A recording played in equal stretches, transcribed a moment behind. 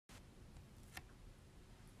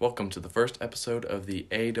Welcome to the first episode of the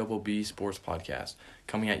ABB Sports Podcast,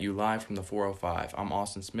 coming at you live from the 405. I'm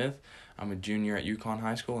Austin Smith. I'm a junior at Yukon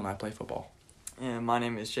High School, and I play football. And my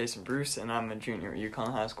name is Jason Bruce, and I'm a junior at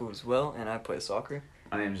Yukon High School as well, and I play soccer.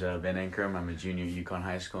 My name's Ben Ankrum. I'm a junior at Yukon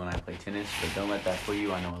High School, and I play tennis, but don't let that fool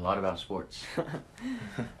you. I know a lot about sports.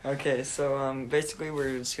 Okay, so basically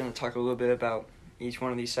we're just going to talk a little bit about each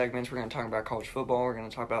one of these segments. We're going to talk about college football, we're going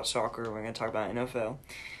to talk about soccer, we're going to talk about NFL.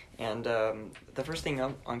 And the first thing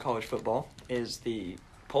on college football is the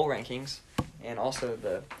poll rankings, and also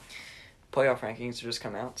the playoff rankings just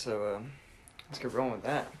come out, so let's get rolling with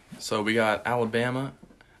that. So we got Alabama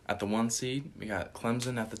at the 1 seed, we got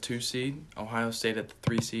Clemson at the 2 seed, Ohio State at the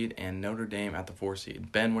 3 seed, and Notre Dame at the 4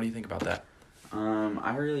 seed. Ben, what do you think about that?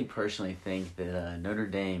 I really personally think that Notre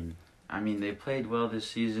Dame, they played well this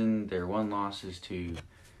season. Their one loss is to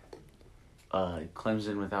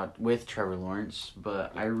Clemson with Trevor Lawrence,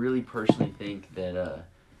 but I really personally think that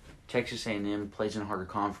Texas A&M plays in a harder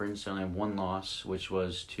conference. They only have one loss, which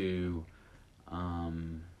was to I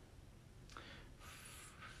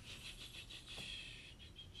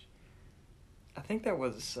think that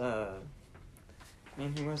was,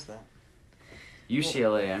 who was that?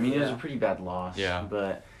 UCLA. It was Yeah. a pretty bad loss. Yeah.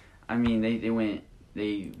 But they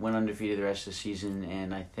went undefeated the rest of the season,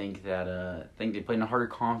 and I think that they played in a harder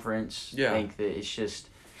conference. Yeah. I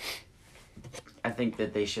think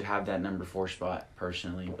that they should have that number 4 spot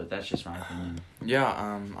personally, but that's just my opinion.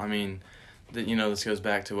 Yeah, this goes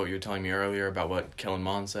back to what you were telling me earlier about what Kellen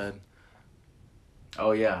Mond said.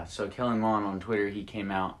 Oh yeah, so Kellen Mond on Twitter, he came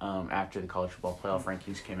out after the college football playoff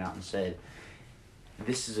rankings came out and said,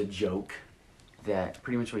 "This is a joke." That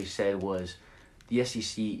pretty much what he said was, the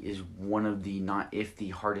SEC is one of the the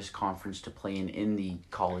hardest conference to play in the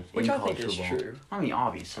college Which I college think is football. true.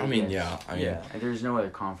 Obviously. Yes. Yeah. There's no other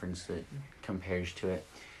conference that compares to it.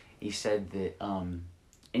 He said that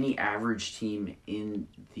any average team in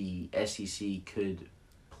the SEC could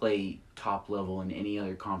play top level in any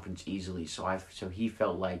other conference easily. So he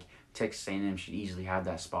felt like Texas A&M should easily have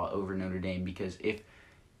that spot over Notre Dame, because if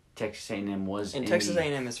Texas A&M was And Texas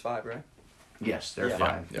A&M is 5, right? Yes, they're Yeah.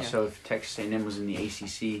 5. Yeah. So if Texas A&M was in the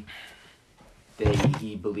ACC,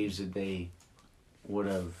 he believes that they would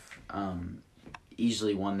have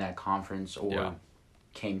easily won that conference, or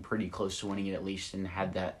came pretty close to winning it at least, and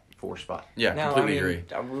had that 4 spot. Yeah, Now, completely agree.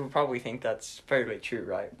 We would probably think that's fairly true,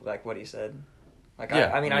 right? Like what he said.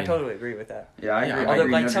 Yeah, I totally agree with that. Yeah, I agree.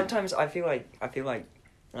 Although, sometimes I feel like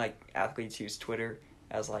athletes use Twitter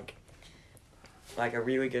as like a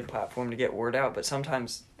really good platform to get word out, but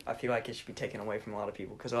sometimes I feel like it should be taken away from a lot of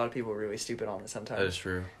people, because a lot of people are really stupid on it sometimes. That is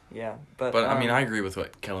true. Yeah, but I agree with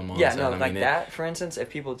what Kellen Mond said. that, for instance,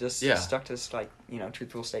 if people just stuck to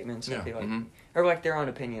truthful statements, I feel like, or their own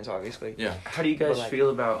opinions, obviously. Yeah. How do you guys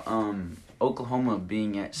feel about Oklahoma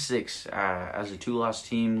being at 6 as a 2-loss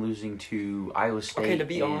team, losing to Iowa State? Okay, to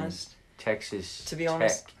be honest, Texas. To be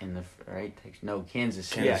honest, Tech in the Kansas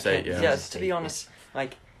State. Kansas State, yeah. Yes, to be honest, I'm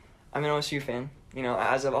an OSU fan,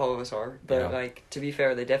 as of all of us are. But, to be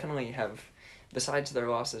fair, they definitely have, besides their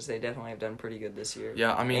losses, they definitely have done pretty good this year.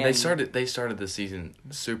 Yeah, they started the season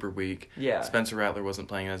super weak. Yeah. Spencer Rattler wasn't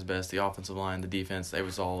playing at his best. The offensive line, the defense, it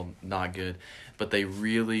was all not good. But they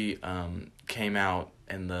really came out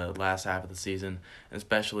in the last half of the season,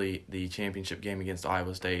 especially the championship game against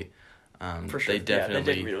Iowa State. For sure. They definitely,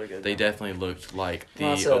 they did really good. They definitely looked like the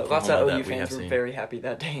lots Oklahoma of that OU we have fans were seen. very happy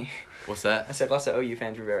that day. What's that? I said lots of OU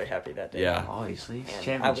fans were very happy that day. Yeah. Obviously, it's And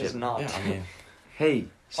championship. I was not. Yeah, Hey,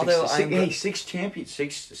 Although six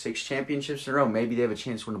championships in a row. Maybe they have a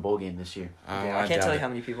chance to win a bowl game this year. I can't tell you how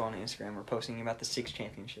many people on Instagram were posting about the 6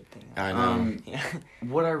 championship thing. I know. Yeah.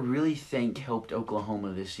 What I really think helped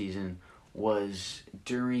Oklahoma this season was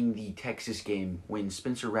during the Texas game, when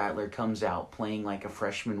Spencer Rattler comes out playing like a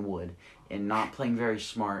freshman would and not playing very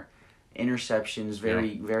smart, interceptions,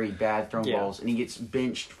 very bad thrown balls, and he gets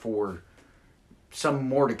benched for some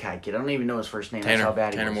Mordecai kid. I don't even know his first name. That's how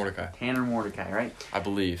bad he was. Tanner Mordecai, right? I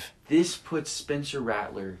believe. This puts Spencer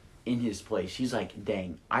Rattler in his place. He's like,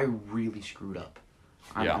 dang, I really screwed up.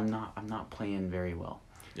 I'm not playing very well.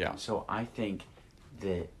 Yeah. So I think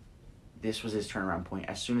that this was his turnaround point.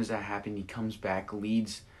 As soon as that happened, he comes back,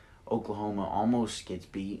 leads Oklahoma, almost gets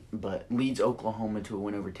beat, but leads Oklahoma to a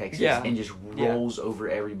win over Texas, and just rolls over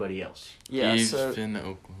everybody else. Yeah. Even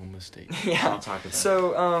Oklahoma State. Yeah. I'll talk about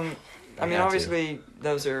So, obviously,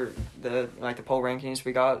 those are the poll rankings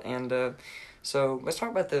we got, and so let's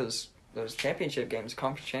talk about those championship games,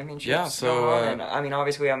 conference championships. Yeah. So,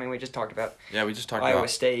 obviously, we just talked about. Yeah, we just talked Iowa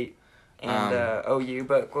about State and OU,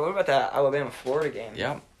 but what about that Alabama-Florida game?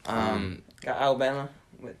 Yeah. Got Alabama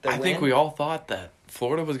with the win. I think we all thought that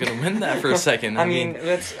Florida was going to win that for a second. I mean, I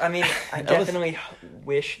that was- definitely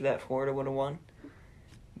wish that Florida would have won,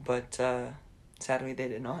 but sadly they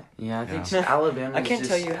did not. Yeah, I think Yeah. Alabama. I can't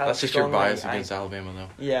tell you how that's just your strongly bias against Alabama,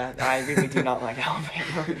 though. Yeah, I really do not like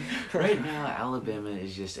Alabama. Right now, Alabama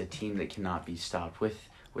is just a team that cannot be stopped with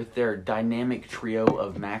their dynamic trio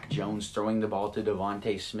of Mac Jones throwing the ball to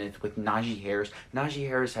Devontae Smith with Najee Harris. Najee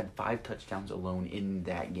Harris had 5 touchdowns alone in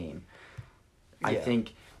that game. I Yeah.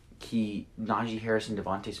 think Najee Harris and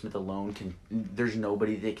Devontae Smith alone there's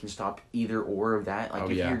nobody that can stop either or of that. Like, Oh,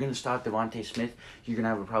 if yeah. you're going to stop Devontae Smith, you're going to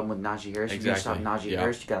have a problem with Najee Harris. If you're Exactly. going to stop Najee Yeah.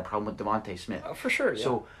 Harris, you got a problem with Devontae Smith. Oh, for sure. Yeah.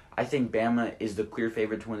 So I think Bama is the clear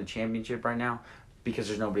favorite to win the championship right now because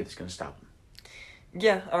there's nobody that's going to stop them.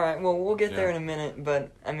 Yeah, all right. Well, we'll get there Yeah. in a minute,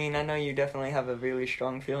 but I mean, I know you definitely have a really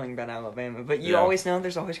strong feeling about Alabama, but you Yeah. always know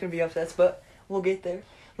there's always going to be upsets, but we'll get there.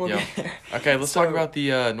 We'll Yeah. get there. Okay, let's So- talk about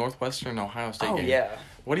the Northwestern Ohio State Oh, game. yeah.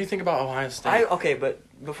 What do you think about Ohio State? Okay, but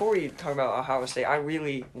before we talk about Ohio State, I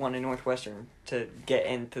really wanted Northwestern to get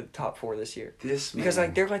into the top 4 this year. Because,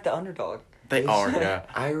 like, they're like the underdog. They are, yeah.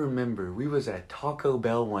 I remember we was at Taco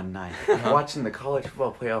Bell one night watching the college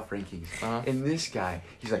football playoff rankings, Uh-huh. and this guy,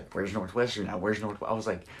 he's like, "Where's Northwestern now? Where's North?" I was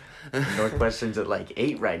like, "Northwestern's at like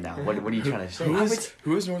 8 right now. What are you trying to say?"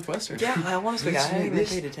 Who is Northwestern? Yeah, I honestly, I haven't even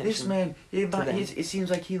paid attention. This man, them. it seems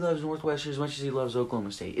like he loves Northwestern as much as he loves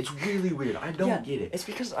Oklahoma State. It's really weird. I don't get it. It's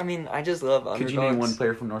because, I mean, I just love underdogs. Could you name one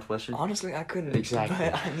player from Northwestern? Honestly, I couldn't. Exactly.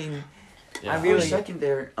 But, I mean, Yeah. I For a really... second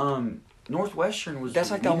there, Northwestern was.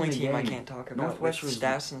 That's like the leading only team I game. can't talk about Northwestern with was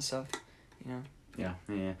stats and stuff. You know?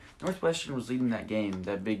 Yeah. Northwestern was leading that game,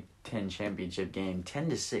 that Big Ten championship game,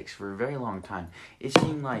 10-6 for a very long time. It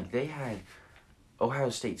seemed like they had Ohio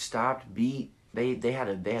State stopped, beat. They had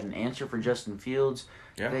an answer for Justin Fields.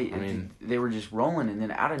 Yeah, They were just rolling, and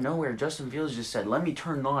then out of nowhere, Justin Fields just said, "Let me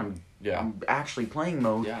turn on yeah. actually playing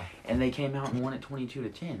mode," Yeah. and they came out and won it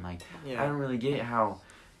 22-10. Like, Yeah. I don't really get how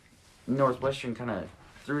Northwestern kind of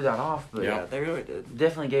threw that off, but Yeah, they really did.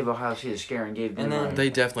 definitely gave Ohio State a scare and gave them. And then- They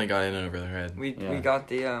definitely got in over their head. We Yeah. got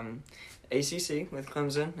the ACC with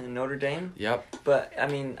Clemson and Notre Dame. Yep. But, I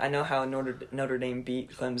mean, I know how Notre Dame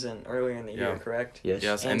beat Clemson earlier in the year, Yeah. correct? Yes.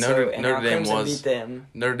 Yes, and now Notre Dame Clemson was beat them.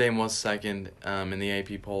 Notre Dame was second in the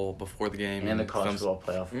AP poll before the game, And the college Clemson- football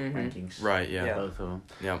playoff Mhm. rankings. Right. Yeah. Yeah. Both of them.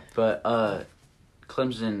 Yep. But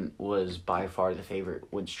Clemson was by far the favorite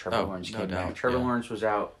once Trevor Oh, Lawrence no came doubt, back. Trevor yeah. Lawrence was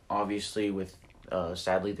out, obviously, with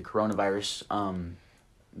sadly the coronavirus,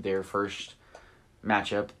 their first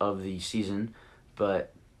matchup of the season.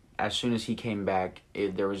 But as soon as he came back,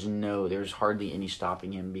 there was hardly any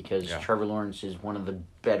stopping him because Yeah. Trevor Lawrence is one of the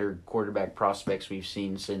better quarterback prospects we've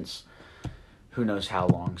seen since who knows how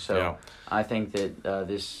long. So Yeah. I think that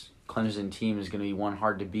this Clemson team is going to be one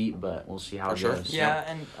hard to beat, but we'll see how For it sure. goes. Yeah,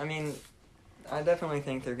 and, I mean, I definitely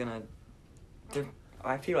think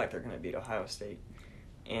I feel like they're going to beat Ohio State.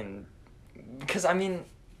 And, because, I mean,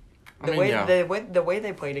 the way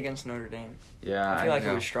they played against Notre Dame, Yeah, I feel like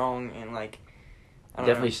yeah. it was strong and, like, I don't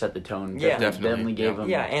definitely know. set the tone. Yeah. Definitely gave them.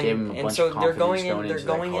 Yeah, gave them a and bunch so of they're confidence going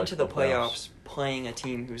that into the college playoffs playing a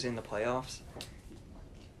team who's in the playoffs.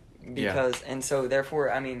 Yeah. Because and so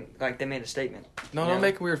therefore, I mean, like they made a statement. No, you don't know?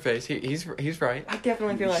 make a weird face. He's right. I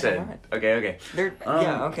definitely feel You like said. I'm right. Okay. They're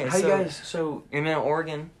yeah, okay. How So you guys? So and then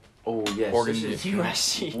Oregon, oh yes, Oregon this is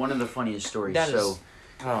USC. one of the funniest stories. That is- So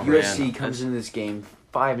Oh, USC man. comes into this game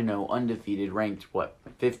 5-0, undefeated, ranked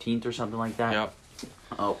 15th or something like that. Yep.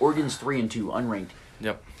 Oregon's 3-2, unranked.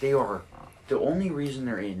 Yep. They are. The only reason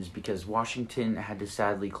they're in is because Washington had to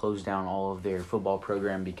sadly close down all of their football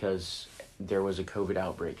program because there was a COVID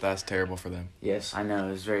outbreak. That's terrible for them. Yes, I know.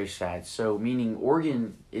 It's very sad. So, meaning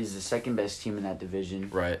Oregon is the second best team in that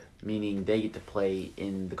division, Right. meaning they get to play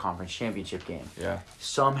in the conference championship game. Yeah.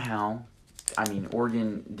 Somehow, I mean,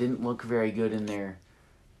 Oregon didn't look very good in their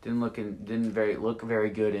look very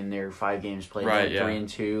good in their 5 games played. Right, Like yeah.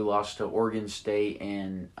 3-2, lost to Oregon State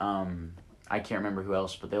and I can't remember who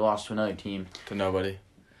else, but they lost to another team. To nobody.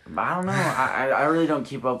 I don't know. I really don't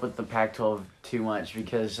keep up with the Pac-12 too much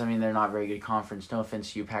because, I mean, they're not a very good conference. No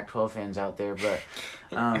offense to you Pac-12 fans out there, but...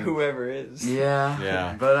 whoever is. Yeah.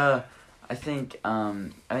 Yeah. But I think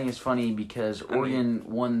it's funny because Oregon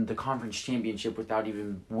won the conference championship without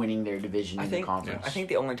even winning their division in the conference. I think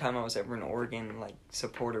the only time I was ever an Oregon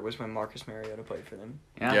supporter was when Marcus Mariota played for them.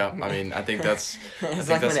 Yeah. I mean, I think that's It's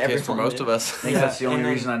the when case for everyone most did. of us. I think Yeah, that's the only and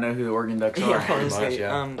then- reason I know who the Oregon Ducks are. Yeah, pretty honestly. much,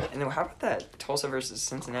 yeah. And then how about that Tulsa versus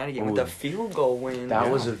Cincinnati game with Ooh. the field goal win? That Yeah.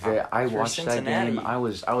 was a very. I For watched Cincinnati. that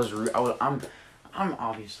game. I'm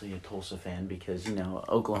obviously a Tulsa fan because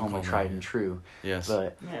Oklahoma tried and true, Yes.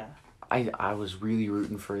 but Yeah. I was really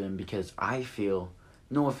rooting for them because I feel,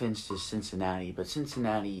 no offense to Cincinnati, but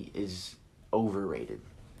Cincinnati is overrated.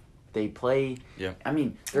 They play. Yeah. I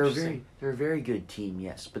mean, they're a very good team,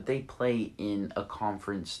 yes, but they play in a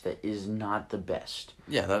conference that is not the best.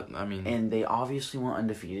 Yeah, And they obviously went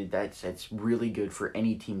undefeated. That's really good for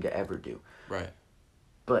any team to ever do. Right.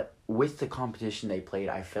 But with the competition they played,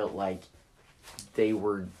 I felt like they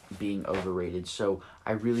were being overrated. So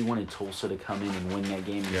I really wanted Tulsa to come in and win that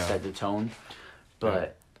game and set the tone.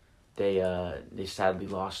 But they sadly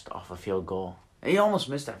lost off a field goal. And he almost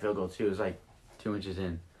missed that field goal too. It was like 2 inches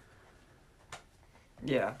in.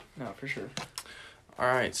 Yeah, no, for sure. All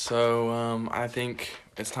right, so I think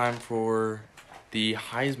it's time for the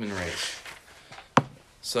Heisman race.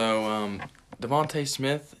 So Devontae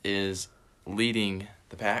Smith is leading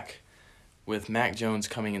the pack, with Mac Jones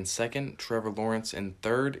coming in second, Trevor Lawrence in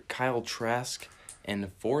third, Kyle Trask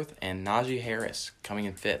in fourth, and Najee Harris coming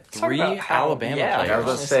in fifth. Three Alabama players. I was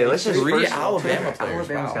going to say, let's just three first Alabama players.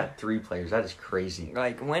 Alabama's got 3 players. That is crazy.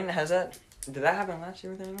 Like, when has that... Did that happen last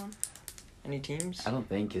year with anyone? Any teams? I don't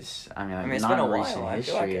think it's... I mean, it's not been a in while. recent I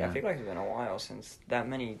feel like it's been a while since that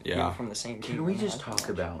many people from the same team. Can we just talk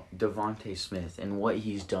about Devontae Smith and what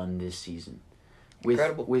he's done this season?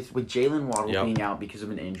 Incredible. With Jalen Waddle being out because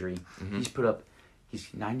of an injury,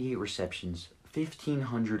 he's 98 receptions,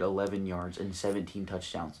 1,511 yards, and 17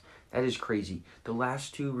 touchdowns. That is crazy. The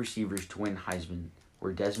last 2 receivers to win Heisman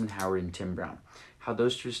were Desmond Howard and Tim Brown. How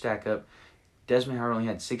those two stack up, Desmond Howard only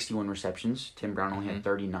had 61 receptions, Tim Brown only had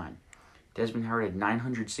 39. Desmond Howard had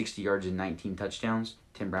 960 yards and 19 touchdowns.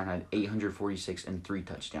 Tim Brown had 846 and 3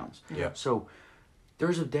 touchdowns. Yeah. So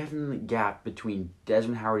there's a definite gap between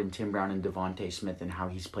Desmond Howard and Tim Brown and Devontae Smith and how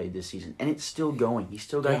he's played this season. And it's still going. He's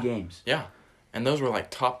still got games. Yeah. And those were like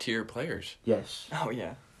top-tier players. Yes. Oh,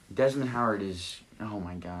 yeah. Desmond Howard is... Oh,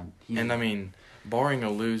 my God. And, I mean, barring a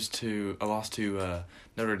loss to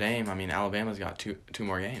Notre Dame, I mean, Alabama's got two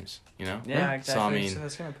more games, you know? Yeah, exactly. So, I mean... So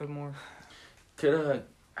that's going to put more...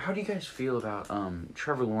 How do you guys feel about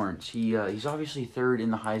Trevor Lawrence? He's obviously third in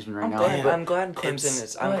the Heisman right now. I'm glad Clemson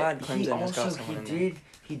is. I'm glad Clemson has got someone in there.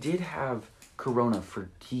 He did have Corona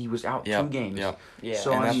he was out 2 games. Yep. Yeah.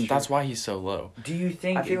 So and that's why he's so low. Do you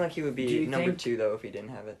think? I feel like he would be number 2 though if he didn't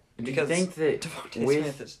have it. Because do you think that Devontae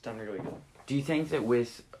Smith has done really good. Do you think that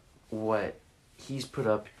with what he's put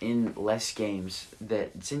up in less games,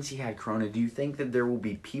 that since he had Corona, do you think that there will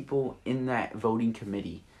be people in that voting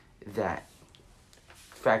committee that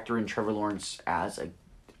factor in Trevor Lawrence as a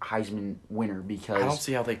Heisman winner? Because I don't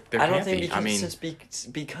see how there I don't can't think be. because, I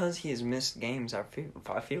mean, because he has missed games, I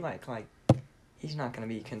feel like he's not going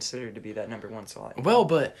to be considered to be that number 1 slot. well,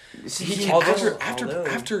 but Although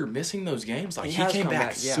after missing those games, like he has came come back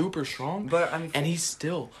back, yeah. super strong. But I mean, and he's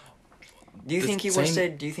still. Do you the think he would have same-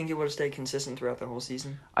 stayed? Do you think he would have stayed consistent throughout the whole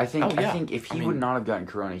season? I think Oh, yeah. I think if he I mean- would not have gotten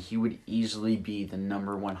Corona, he would easily be the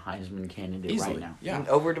number 1 Heisman candidate Easily, right now. yeah.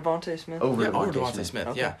 Over Devontae Smith. Over Over Devontae Devontae Smith.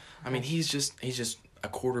 Okay. Yeah. I mean, he's just a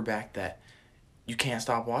quarterback that you can't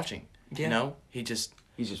stop watching. Yeah. You know, he's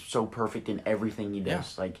just so perfect in everything he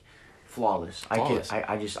does, Yeah. like flawless. Flawless.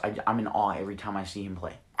 I'm in awe every time I see him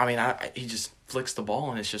play. I mean, he just flicks the ball,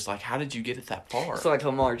 and it's just like, how did you get it that far? It's like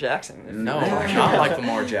Lamar Jackson. No, not like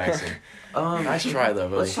Lamar Jackson. Nice try, though,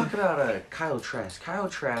 buddy. Let's talk about Kyle Trask. Kyle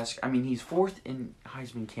Trask, I mean, he's 4th in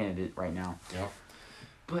Heisman candidate right now. Yeah.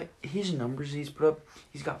 But his numbers he's put up,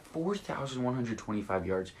 he's got 4,125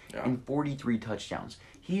 yards and 43 touchdowns.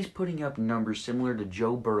 He's putting up numbers similar to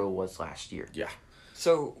Joe Burrow was last year. Yeah.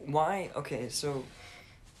 So why? Okay, so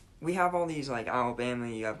we have all these like Alabama,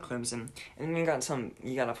 you have Clemson, and then you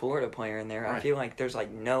got a Florida player in there. Right. I feel like there's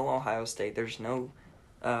like no Ohio State, there's no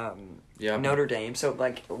Yeah. Notre Dame. So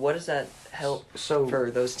like, what does that help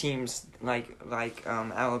for those teams like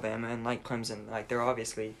Alabama and like Clemson? Like they're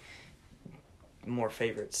obviously more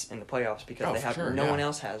favorites in the playoffs because they have no one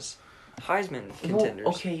else has Heisman contenders.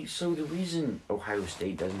 Well, okay, so the reason Ohio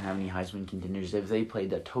State doesn't have any Heisman contenders is they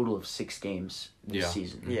played a total of 6 games this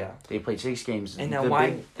season. Yeah. They played 6 games. And now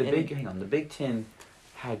why? The Big Ten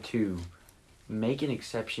had to make an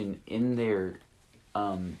exception in their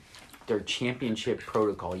championship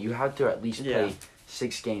protocol. You had to at least play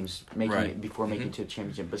 6 games before making it to a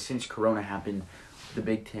championship. But since Corona happened, the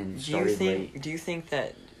Big Ten started late. Do you think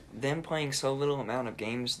that them playing so little amount of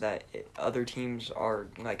games that other teams are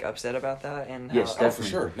like upset about that? And yes, Oh, definitely. for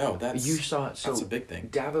sure. No, that's that's a big thing.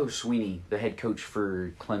 Dabo Swinney, the head coach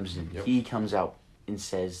for Clemson, he comes out and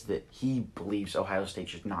says that he believes Ohio State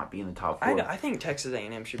should not be in the top 4. I think Texas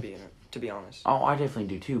A&M should be in it, to be honest. Oh, I definitely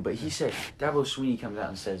do too. But he said, Dabo Swinney comes out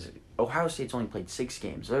and says, Ohio State's only played 6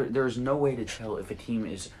 games. There's no way to tell if a team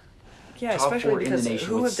is top especially 4 in because the nation.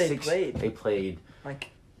 who with have they 6, played? They played. Like,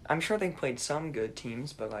 I'm sure they played some good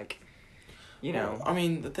teams, but like, you know. I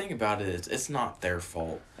mean, the thing about it is, it's not their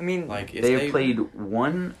fault. I mean, Like, if They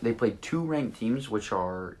played two ranked teams, which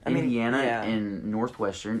are Indiana and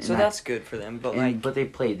Northwestern. So that's good for them, but but they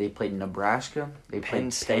played Nebraska, they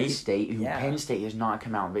played Penn State, who Penn State has not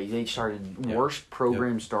come out. They started worst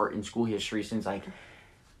program start in school history since like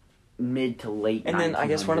mid to late. And then I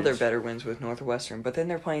guess one of their better wins with Northwestern, but then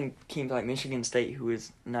they're playing teams like Michigan State, who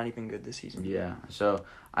is not even good this season. Yeah, so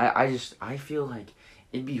I feel like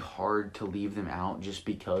it'd be hard to leave them out just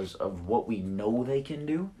because of what we know they can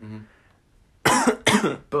do.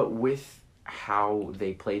 Mm-hmm. But with how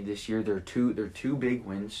they played this year, they're two big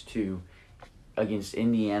wins against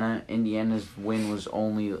Indiana. Indiana's win was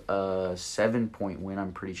only a 7-point win,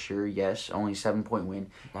 I'm pretty sure. Yes, only 7-point win.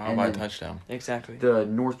 Wow, by a touchdown. Exactly. The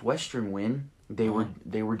Northwestern win, they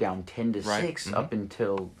were down 10-6 up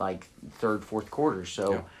until like third, fourth quarter.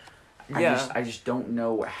 So I just don't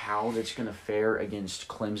know how that's gonna fare against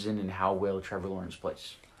Clemson and how well Trevor Lawrence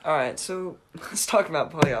plays. All right, so let's talk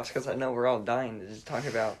about playoffs because I know we're all dying to just talk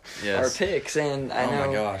about our picks, and I know,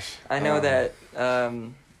 my gosh, I know that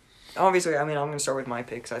obviously, I mean, I'm gonna start with my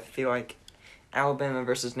picks. I feel like Alabama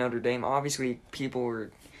versus Notre Dame. Obviously, people were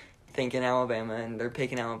thinking Alabama and they're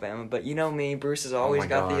picking Alabama, but you know me, Bruce has always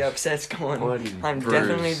got the upsets going. I'm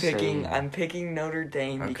definitely picking. I'm picking Notre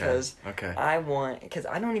Dame because I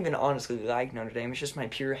don't even honestly like Notre Dame. It's just my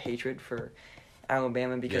pure hatred for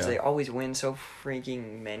Alabama because they always win so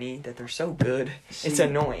freaking many that they're so good. It's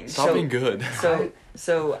annoying. Stop being good.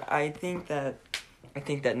 So I think that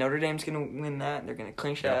Notre Dame's gonna win that. They're gonna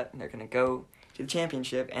clinch that. And they're gonna go to the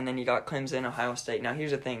championship. And then you got Clemson, Ohio State. Now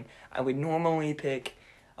here's the thing: I would normally pick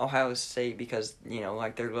Ohio State because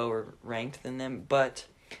like they're lower ranked than them, but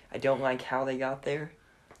I don't like how they got there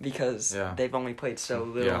because they've only played so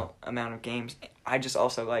little amount of games. I just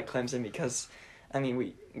also like Clemson because. I mean,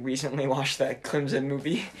 we recently watched that Clemson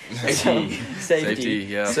movie. Safety.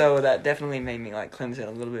 Yeah. So that definitely made me like Clemson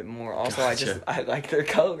a little bit more. Also, I like their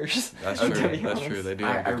colors. That's true. That's true. They do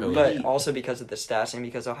have good colors. But also because of the stats and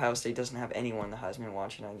because Ohio State doesn't have anyone that has been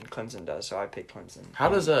watching and Clemson does, so I picked Clemson. How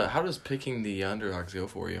does picking the underdogs go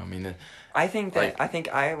for you? I mean, have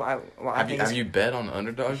you bet on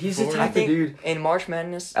underdogs? He's before? the type of dude in March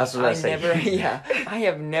Madness. That's what I say. I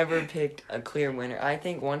have never picked a clear winner. I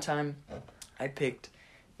think one time. I picked,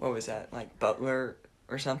 what was that, like Butler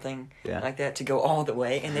or something like that to go all the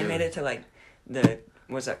way, and they made it to like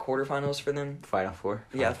quarterfinals for them? Final Four.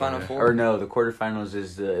 Yeah, Final Four. Or no, the quarterfinals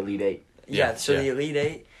is the Elite Eight. Yeah, the Elite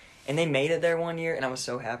Eight, and they made it there one year, and I was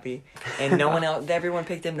so happy. And no one else, everyone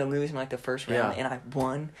picked them to lose in like the first round, and I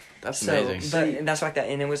won. That's amazing. But that's like that,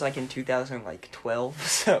 and it was like in 2012.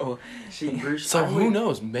 So, Bruce, so who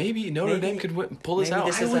knows? Maybe Notre Dame could pull this out.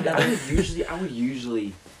 I would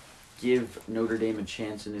usually give Notre Dame a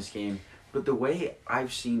chance in this game, but the way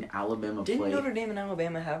I've seen Alabama play... Didn't Notre Dame and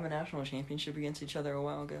Alabama have a national championship against each other a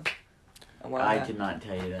while ago? I cannot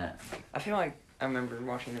tell you that. I feel like I remember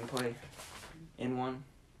watching them play in one.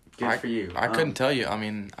 Good for you. I couldn't tell you. I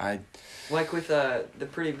mean, Like with the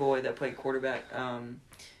pretty boy that played quarterback,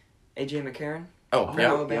 A.J. McCarron. Oh, yeah.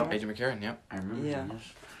 Alabama. A.J. McCarron, yeah. I remember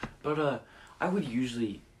this. But I would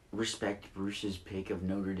usually respect Bruce's pick of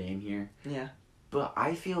Notre Dame here. Yeah. But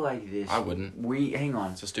I feel like this... I wouldn't. Hang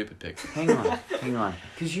on. It's a stupid pick. Hang on.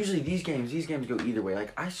 Because usually these games go either way.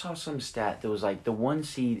 Like, I saw some stat that was like the 1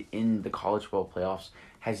 seed in the college football playoffs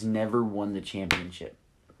has never won the championship.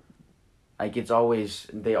 Like,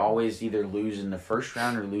 they always either lose in the first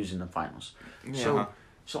round or lose in the finals. Yeah.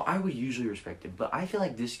 So I would usually respect it. But I feel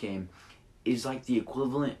like this game is like the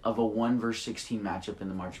equivalent of a 1 versus 16 matchup in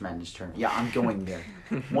the March Madness tournament. Yeah, I'm going there.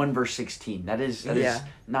 1 versus 16. That is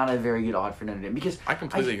not a very good odd for Notre Dame because I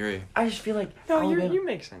completely agree. I just feel like you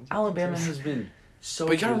make sense. Alabama has been so.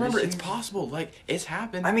 But you gotta remember, it's possible. Like it's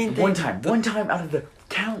happened. I mean, one time out of the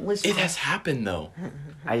countless. It has happened though.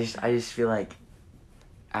 I just feel like.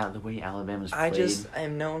 The way Alabama's played. I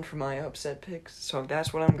am known for my upset picks, so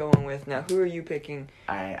that's what I'm going with. Now, who are you picking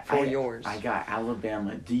for yours? I got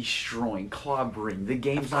Alabama destroying, clobbering. The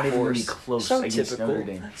game's not even really close against Notre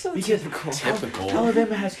Dame. Typical.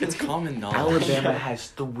 Alabama has... It's common knowledge. Alabama has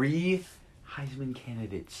 3 Heisman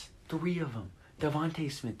candidates. 3 of them. Devontae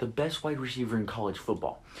Smith, the best wide receiver in college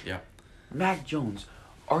football. Yeah. Mac Jones,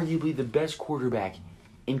 arguably the best quarterback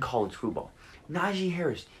in college football. Najee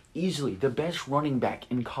Harris, easily the best running back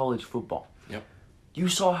in college football. Yep. You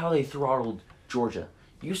saw how they throttled Georgia.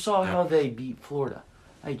 You saw how they beat Florida.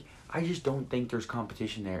 Like, I just don't think there's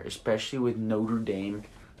competition there, especially with Notre Dame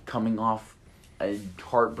coming off a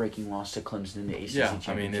heartbreaking loss to Clemson in the ACC championship.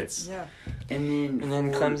 I mean, it's... Yeah. And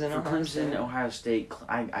then Clemson, Ohio State,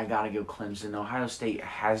 I gotta go Clemson. Ohio State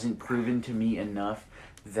hasn't proven to me enough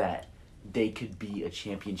that they could be a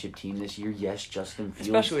championship team this year. Yes, Justin Fields.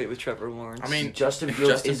 Especially with Trevor Lawrence. I mean, Justin if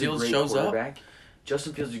Fields Justin is Fields a great shows up- quarterback.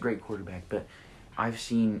 Justin Fields is a great quarterback, but I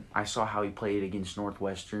saw how he played against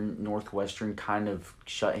Northwestern. Northwestern kind of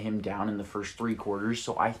shut him down in the first 3 quarters,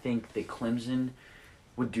 so I think that Clemson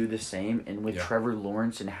would do the same. And with Yeah. Trevor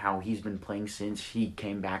Lawrence and how he's been playing since he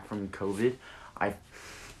came back from COVID,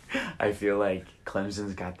 I feel like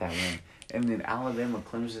Clemson's got that win. And then Alabama,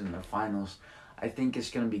 Clemson in the finals, I think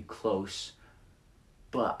it's going to be close,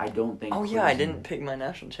 but I don't think Oh, yeah, I Clemson- didn't pick my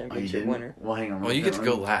national Oh, you championship didn't? winner. Well, hang on. Well, you get to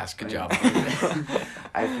go last. Good job.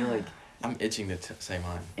 I feel like I'm itching to say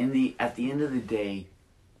mine. at the end of the day,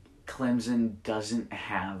 Clemson doesn't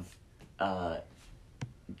have an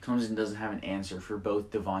answer for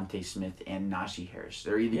both Devontae Smith and Najee Harris.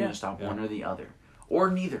 They're either Yeah. going to stop Yeah. one or the other, or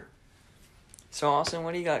neither. So, Austin,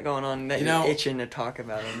 what do you got going on that You you're know- itching to talk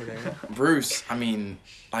about over there? Bruce, I mean,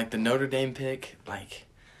 like the Notre Dame pick, like.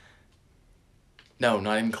 No,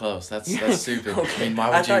 not even close. That's stupid. Okay. I mean,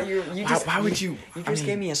 why would thought you just why would you? You I just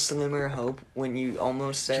mean, gave me a slimmer hope when you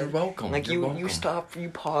almost said. You're welcome. Like You're you welcome. stopped, you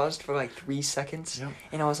paused for like 3 seconds, Yep.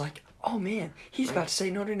 and I was like, "Oh man, he's about to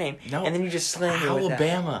say Notre Dame," No, and then you just slammed me with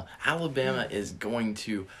that. Alabama is going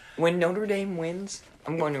to. When Notre Dame wins,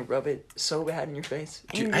 I'm going to rub it so bad in your face.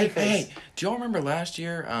 Do, In hey, your face. hey, do y'all remember last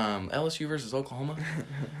year, LSU versus Oklahoma?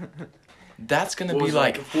 That's gonna What be was it,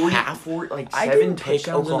 like 40, half. like I 7 didn't pick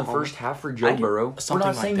touchdowns in the Oklahoma. first half for I Joe did- Burrow. We're something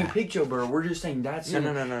not like saying that. you picked Joe Burrow. We're just saying that's No, it.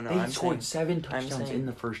 no. They I'm scored saying- 7 touchdowns saying- in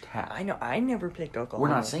the first half. I know. I never picked Oklahoma.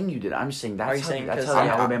 We're not saying you did. I'm just saying Are you that's saying how the 'cause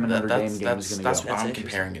Alabama Notre Dame that's, game that's, is going to that's go. what That's I'm interesting.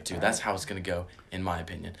 comparing it to. That's how it's gonna go, in my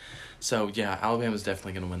opinion. So yeah, Alabama's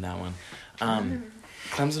definitely gonna win that one.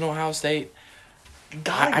 Clemson, Ohio State.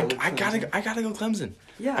 I gotta go Clemson.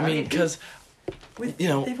 Yeah, I mean, because with you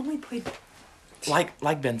know, they've only played.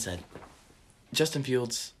 like Ben said, Justin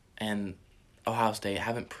Fields and Ohio State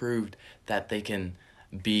haven't proved that they can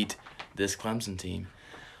beat this Clemson team.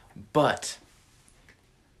 But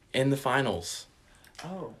in the finals,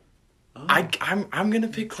 Oh. I'm gonna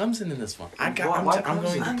pick Clemson in this one. Why I'm going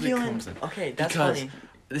Clemson? to I'm pick feeling Clemson. okay. That's because funny.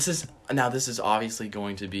 this is obviously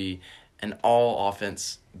going to be an all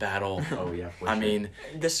offense battle. Oh yeah, for I sure. mean,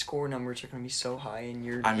 The score numbers are going to be so high in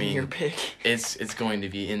your I mean, in your pick. it's going to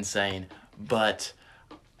be insane. But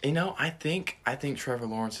you know, I think Trevor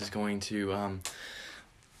Lawrence is going to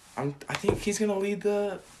I think he's going to lead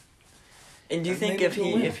the. And do you think maybe if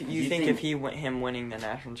he'll win. you think if he win winning the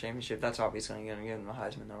national championship, that's obviously going to give him the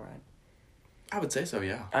Heisman, though, right? I would say so,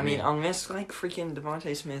 yeah. I mean, unless like freaking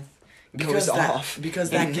Devontae Smith because goes that, off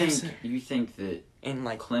because you that gives think, you think that and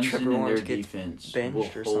like Clemson Trevor and their Lawrence gets defense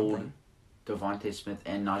benched will or hold something. Devontae Smith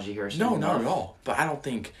and Najee Harris? no, to not enough? at all. But I don't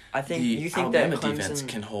think I think the you think Alabama that Clemson defense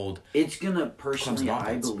can hold. It's gonna personally, Clemson I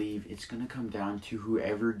offense. believe it's gonna come down to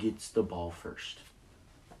whoever gets the ball first.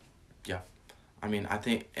 I mean, I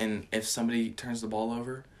think, and if somebody turns the ball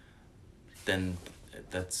over, then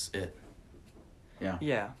that's it.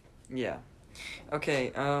 Yeah.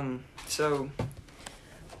 Okay, so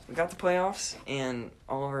we got the playoffs and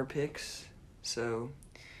all of our picks. So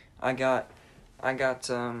I got I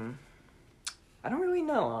don't really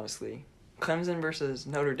know, honestly. Clemson versus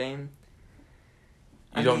Notre Dame.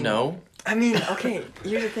 You don't know? I mean, okay,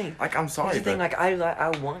 here's the thing. Like, I'm sorry, Here's the thing, but like I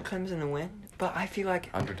want Clemson to win, but I feel like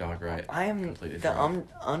underdog, right? I am Completely the different.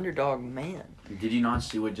 underdog man. Did you not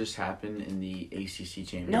see what just happened in the ACC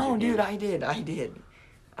championship? No, dude, game? I did.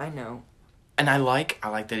 I know. And I like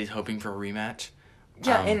that he's hoping for a rematch.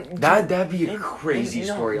 Yeah, Um, and That'd be a and- crazy and,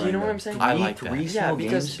 you know- storyline. do you know what though. I'm saying? I like that. Three Yeah, small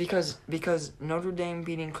because games. because Notre Dame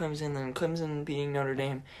beating Clemson and Clemson beating Notre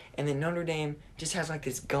Dame, and then Notre Dame just has like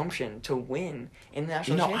this gumption to win in the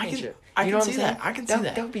national You know, I can- championship. I You can know what see I'm that. saying? I can see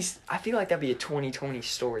that. That would be. I feel like that'd be a 2020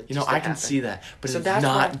 story. You know, just to I can happen. see that, but So it's that's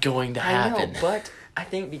not why- going to I happen. know, but I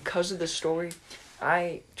think because of the story,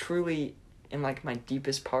 I truly, in like my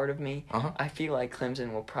deepest part of me, Uh-huh. I feel like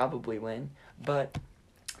Clemson will probably win, but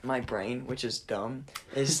my brain, which is dumb,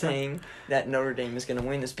 is saying that Notre Dame is going to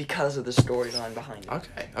win this because of the storyline behind it.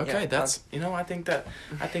 Okay, Yeah, that's I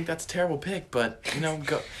think that's a terrible pick, but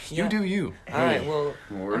go. Yeah. You do you. All right, well,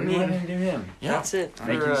 We're I mean, letting him do him. Yeah. that's it.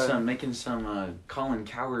 For, Making some Colin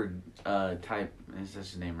Coward type. Is that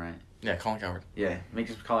his name right? Yeah, Colin Coward. Yeah,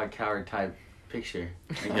 making some Colin Coward type picture.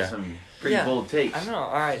 Making Yeah. some pretty Yeah. bold takes. I know.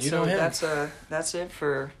 All right, You so know him. that's it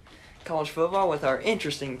for college football with our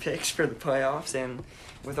interesting picks for the playoffs and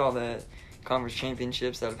with all the conference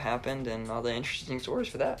championships that have happened and all the interesting stories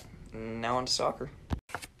for that. Now on to soccer.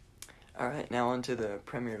 All right, now on to the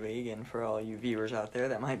Premier League, and for all you viewers out there,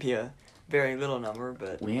 that might be a very little number,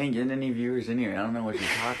 but We ain't getting any viewers in here. I don't know what you're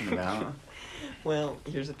talking about. well,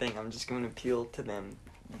 here's the thing. I'm just going to appeal to them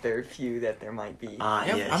very few that there might be. Yeah,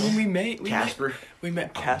 Yes. I mean, we met Casper.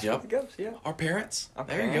 Casper Yep. the Ghost, yeah. Our parents. Our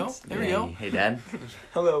there parents? you go. There you go. Hey, Dad.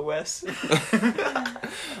 Hello, Wes.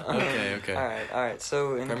 Okay. All right.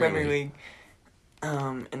 So in the Premier Premier League,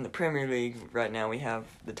 in the Premier League right now we have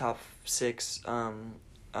the top 6.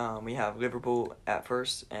 We have Liverpool at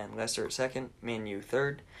first and Leicester at second, Man U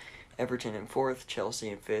third, Everton in fourth, Chelsea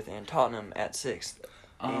in fifth, and Tottenham at sixth.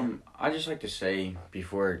 I just like to say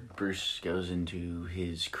before Bruce goes into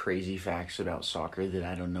his crazy facts about soccer that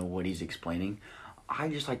I don't know what he's explaining, I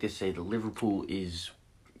just like to say that Liverpool is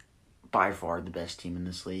by far the best team in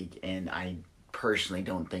this league, and I personally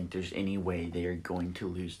don't think there's any way they are going to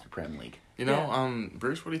lose the Premier League. You know,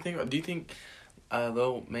 Bruce, what do you think? Do you think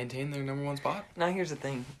they'll maintain their number 1 spot? Now here's the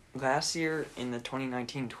thing. Last year in the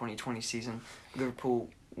 2019-2020 season, Liverpool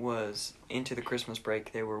was into the Christmas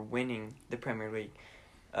break. They were winning the Premier League.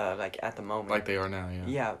 At the moment. Like they are now, yeah.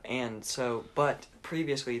 Yeah, and so, but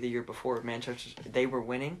previously, the year before, Manchester, they were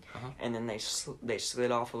winning, Uh-huh. and then they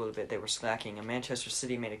slid off a little bit. They were slacking, and Manchester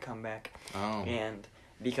City made a comeback. Oh. And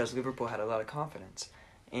because Liverpool had a lot of confidence,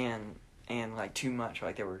 and too much,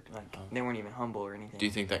 they were they weren't even humble or anything. Do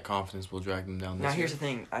you think that confidence will drag them down this Now year? here's the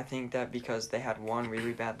thing. I think that because they had one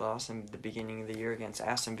really bad loss in the beginning of the year against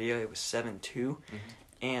Aston Villa, it was 7-2. Mm-hmm.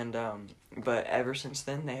 And but ever since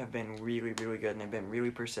then they have been really, really good, and they've been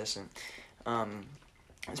really persistent.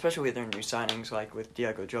 Especially with their new signings, like with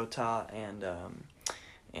Diogo Jota and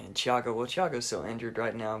Thiago. Well, Thiago's still injured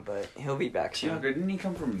right now, but he'll be back soon. Thiago, didn't he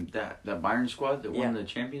come from that Bayern squad that won the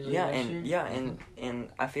Champions League last year? And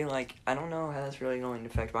I feel like I don't know how that's really going to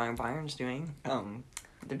affect Bayern. Bayern's doing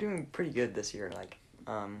they're doing pretty good this year.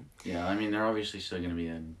 Yeah, I mean, they're obviously still going to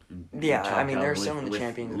be they're still in the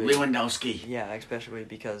Champions League. Lewandowski. Yeah, especially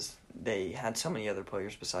because they had so many other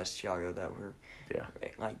players besides Thiago that were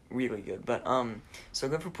really good. But so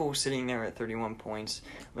Liverpool sitting there at 31 points,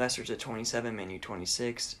 Leicester's at 27, Man U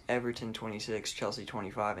 26, Everton 26, Chelsea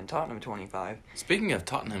 25, and Tottenham 25. Speaking of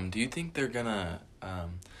Tottenham, do you think they're gonna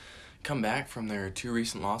come back from their 2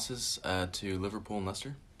 recent losses to Liverpool and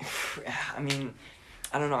Leicester? I mean,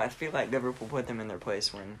 I don't know. I feel like Liverpool put them in their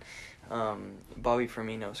place when Bobby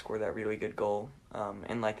Firmino scored that really good goal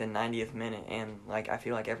in the 90th minute, and I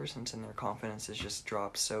feel like ever since then their confidence has just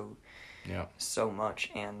dropped so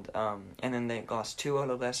much, and then they lost 2 out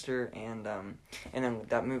of Leicester, and then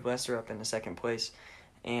that moved Leicester up into second place,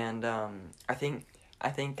 and I think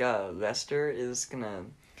Leicester is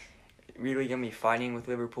really gonna be fighting with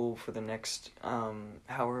Liverpool for the next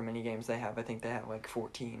however many games they have. I think they have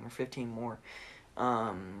 14 or 15 more.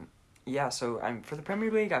 So for the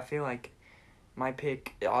Premier League, I feel like my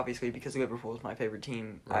pick, obviously because Liverpool is my favorite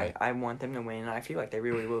team, right. I want them to win, and I feel like they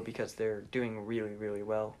really will because they're doing really, really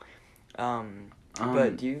well.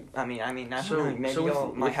 But do you? I mean, I don't know, maybe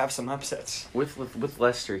y'all might have some upsets. With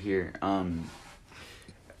Leicester here, I'm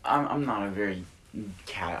not a very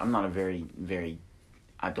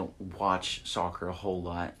I don't watch soccer a whole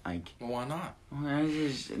lot. Well, why not?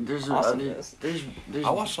 There's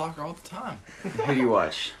I watch soccer all the time. Who do you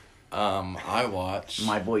watch? I watch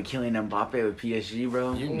my boy Kylian Mbappe with PSG,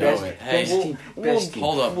 bro. You know it. Hey, best team.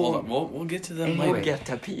 Hold up. We'll get to them Anyway. later. We'll get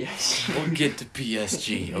to PSG. We'll get to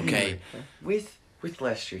PSG, okay? With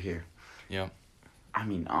Leicester here. Yeah. I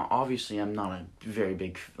mean, obviously, I'm not a very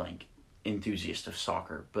big enthusiast of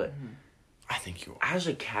soccer, but I think you are. as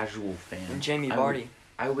a casual fan, And Jamie Vardy.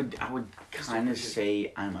 I would kind of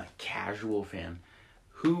say I'm a casual fan.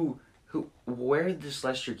 Where did this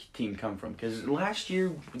Leicester team come from? Because last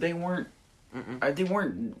year they weren't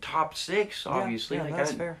top 6. Obviously, yeah,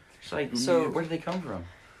 that's fair. It's So- where did they come from?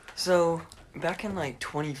 So back in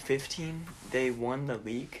 2015, they won the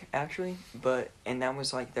league actually, and that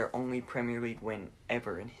was their only Premier League win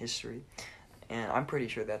ever in history, and I'm pretty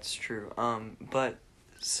sure that's true. But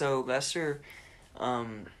so Leicester,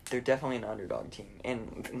 they're definitely an underdog team,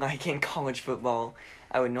 and in college football,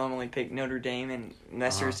 I would normally pick Notre Dame, and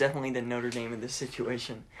Leicester is definitely the Notre Dame of this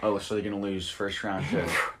situation. Oh, so they're gonna lose first round to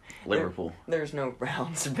Liverpool. There's no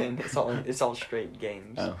rounds, Ben. It's all straight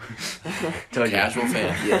games. Oh, Casual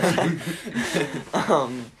fan. Yeah.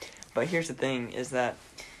 But here's the thing: is that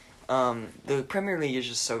the Premier League is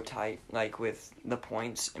just so tight, with the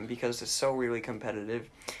points, and because it's so really competitive,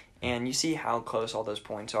 and you see how close all those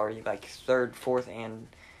points are. Third, fourth, and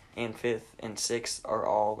fifth, and sixth are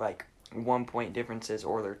all 1 point differences,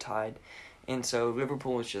 or they're tied, and so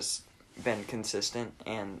Liverpool has just been consistent,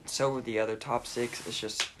 and so with the other top 6, it's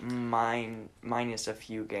just minus a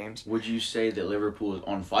few games. Would you say that Liverpool is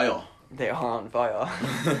on fire? They are on fire.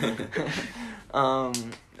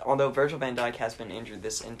 Although Virgil van Dijk has been injured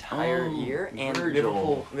this entire year, and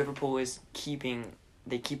Virgil. Liverpool is keeping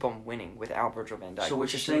they keep on winning without Virgil van Dijk. So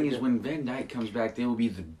what you're saying is when Van Dijk comes back, they will be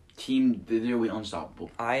the team. They will be unstoppable.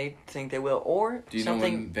 I think they will. Or Do you know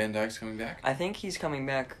when Van Dijk's coming back? I think he's coming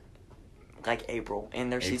back like April,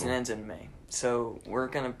 and their season ends in May. So we're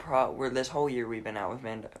gonna this whole year we've been out with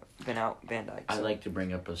Van Dijk. So. I'd like to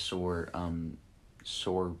bring up a sore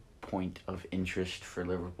point of interest for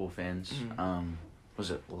Liverpool fans. Mm-hmm. Was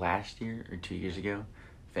it last year or 2 years ago?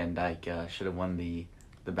 Van Dijk should have won the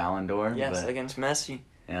Ballon d'Or. Yes, against Messi.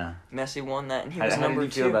 Yeah. Messi won that, and he was how number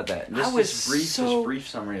did you 2. feel about that? Just brief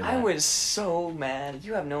summary of that. I was so mad.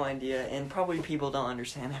 You have no idea, and probably people don't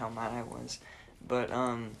understand how mad I was. But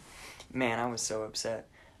man, I was so upset.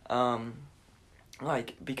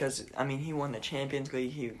 Because he won the Champions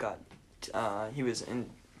League. He was in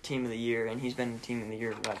Team of the Year, and he's been Team of the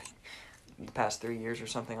Year like the past 3 years or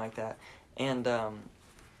something like that. And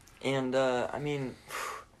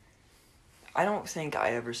I don't think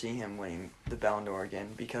I ever see him winning the Ballon d'Or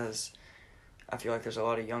again, because I feel like there's a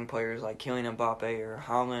lot of young players like Kylian Mbappe or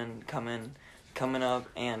Haaland coming up,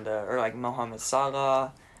 and or like Mohamed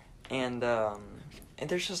Salah, and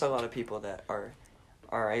there's just a lot of people that are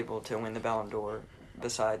able to win the Ballon d'Or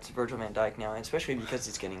besides Virgil van Dijk now, especially because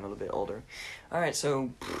he's getting a little bit older. All right, so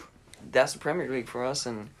that's the Premier League for us,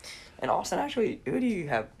 and Austin, actually, who do you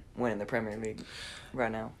have winning the Premier League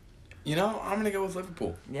right now? You know, I'm gonna go with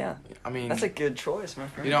Liverpool. Yeah, I mean, that's a good choice, my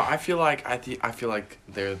friend. You know, I feel like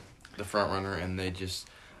they're the front runner, and they just,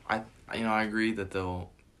 I agree that they'll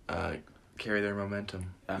carry their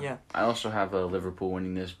momentum. Yeah. I also have Liverpool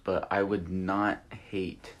winning this, but I would not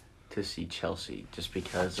hate to see Chelsea just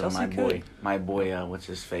because of my boy, what's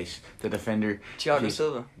his face, the defender, Thiago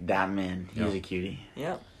Silva. That man, he's a cutie.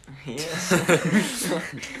 Yeah. Yes.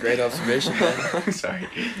 Great observation, man. Sorry.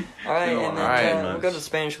 All right, and then we'll go to the the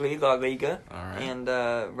Spanish League, La Liga. All right. And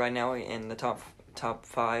right now in the top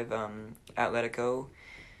 5, Atletico.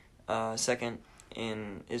 Second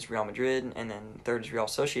is Real Madrid, and then third is Real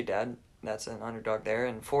Sociedad. That's an underdog there.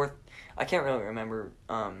 And fourth, I can't really remember,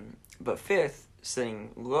 but fifth,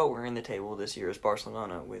 sitting lower in the table this year, is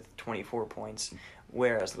Barcelona with 24 points,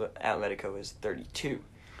 whereas Atletico is 32.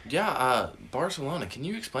 Yeah, Barcelona. Can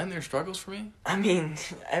you explain their struggles for me? I mean,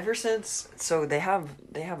 ever since they have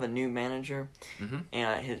a new manager,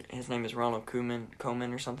 and his name is Ronald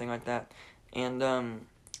Koeman or something like that, and man,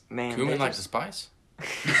 Koeman like the spice.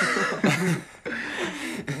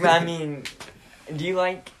 I mean, do you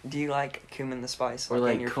like Koeman the spice? Or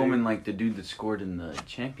like in your Koeman, food? like the dude that scored in the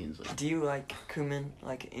Champions League. Do you like Koeman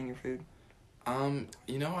like in your food? I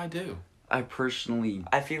do. I personally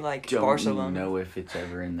I feel like don't Barcelona. know if it's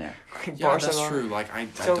ever in there. Yeah, that's true. Like I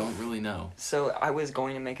don't really know. So I was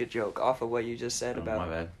going to make a joke off of what you just said My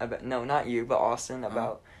bad. about no, not you, but Austin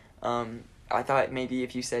about I thought maybe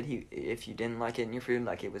if you said if you didn't like it in your food,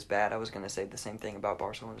 like it was bad, I was gonna say the same thing about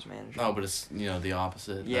Barcelona's manager. No, but it's the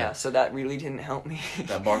opposite. Yeah, so that really didn't help me.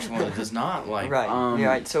 That Barcelona does not like. Right.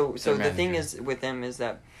 Right. So the manager. thing is with them is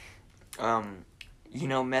that,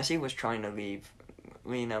 Messi was trying to leave.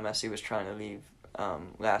 Messi was trying to leave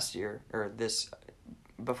last year or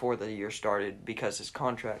before the year started because his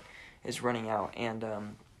contract is running out, and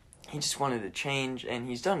he just wanted to change, and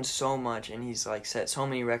he's done so much, and he's like set so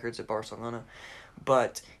many records at Barcelona,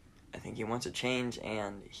 but I think he wants to change,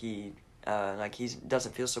 and he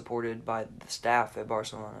doesn't feel supported by the staff at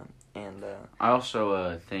Barcelona, and I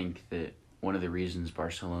also think that one of the reasons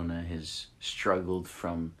Barcelona has struggled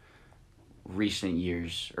from recent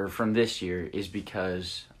years or from this year is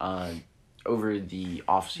because over the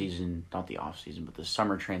not the off season, but the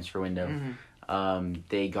summer transfer window,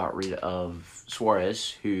 they got rid of Suarez,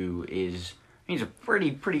 who he's a pretty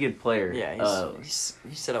good player. Yeah, he's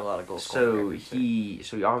set a lot of goals. So he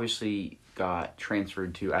obviously got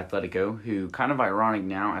transferred to Atletico, who kind of ironic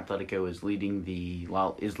now. Atletico is leading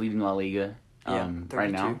La Liga right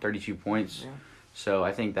now, 32 points. Yeah. So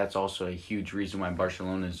I think that's also a huge reason why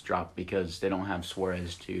Barcelona's dropped, because they don't have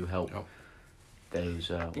Suarez to help those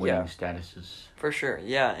winning statuses. For sure,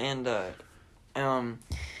 yeah,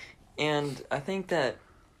 and I think that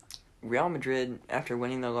Real Madrid, after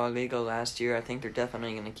winning the La Liga last year, I think they're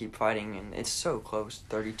definitely going to keep fighting, and it's so close,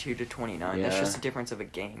 32-29. Yeah. That's just the difference of a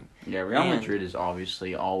game. Yeah, Real Madrid is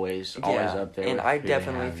obviously always up there. And I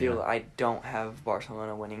definitely feel I don't have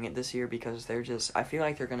Barcelona winning it this year because I feel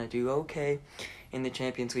like they're going to do okay in the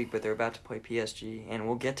Champions League, but they're about to play PSG, and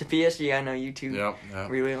we'll get to PSG. I know you two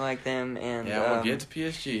really like them, and we'll get to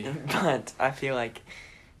PSG. But I feel like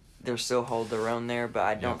they'll still hold their own there, but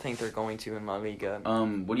I don't think they're going to in La Liga.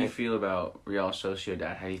 What do you feel about Real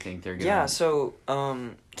Sociedad? How do you think they're going? Yeah, so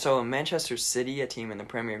Manchester City, a team in the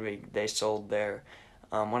Premier League, they sold their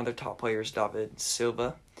one of their top players, David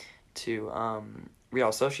Silva, to Real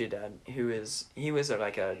Sociedad, he was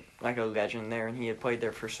like a legend there, and he had played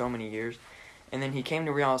there for so many years, and then he came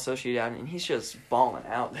to Real Sociedad, and he's just balling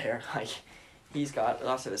out there. Like, he's got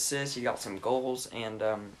lots of assists, he got some goals, and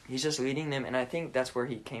he's just leading them, and I think that's where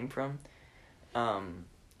he came from,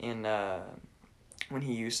 when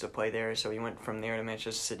he used to play there. So he went from there to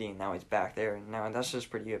Manchester City, and now he's back there, and now that's just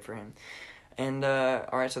pretty good for him. And,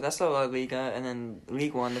 alright, so that's the La Liga, and then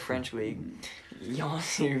League One, the French League.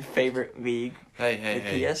 Y'all's your favorite league, Hey,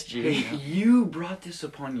 PSG. Hey, you brought this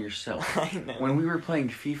upon yourself. I know. When we were playing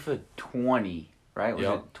FIFA 20, right? Was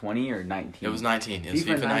Yep. it 20 or 19? It was 19. It was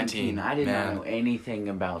FIFA 19. I did Man. not know anything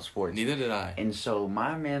about sports. Neither did I. And so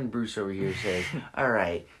my man Bruce over here says, all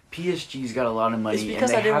right, PSG's got a lot of money. It's because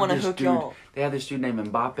and I didn't have want to this hook dude, y'all. They have this dude named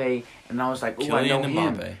Mbappe, and I was like, oh, I know Kylian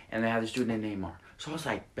him. Mbappe. And they have this dude named Neymar. So I was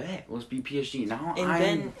like, bet, let's be PSG. Now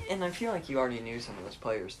And I feel like you already knew some of those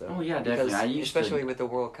players, though. Oh, yeah, definitely. Because I used to- especially with the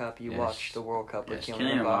World Cup, you Yes. watched the World Cup with yes,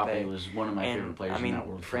 Kylian Mbappe. was one of my favorite players I mean, in that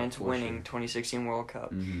World France Cup. for winning sure. 2016 World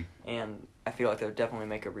Cup, Mhm. and I feel like they'll definitely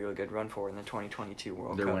make a really good run for it in the 2022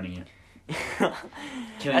 World They're Cup. winning it. I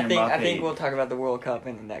Kylian think Mbappe. we'll talk about the World Cup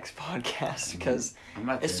in the next podcast because I'm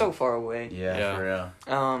about it's to- so far away. Yeah, for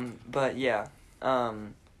real. But yeah,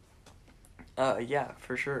 yeah,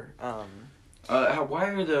 for sure. Why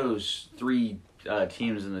are those three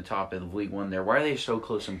teams in the top of League One there? Why are they so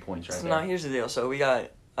close in points right So there? now here's the deal. So we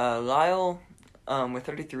got Lille with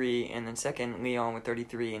 33, and then second Lyon with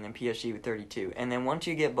 33, and then PSG with 32. And then once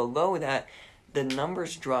you get below that, the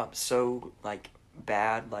numbers drop so like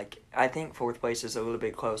bad. Like I think fourth place is a little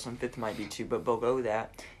bit close, and fifth might be too. But below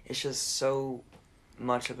that, it's just so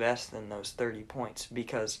much less than those 30 points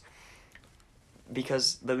because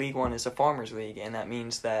the League One is a farmers league, and that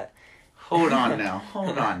means that. Hold on now.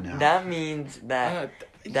 That means that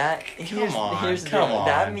here's the come deal. on.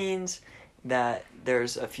 That means that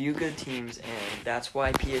there's a few good teams, and that's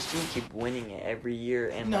why PSG keep winning it every year.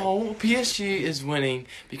 And No, PSG is winning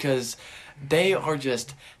because they are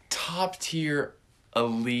just top tier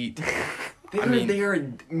elite. They are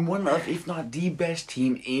one of, if not the best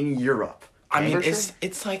team in Europe. I mean, For sure.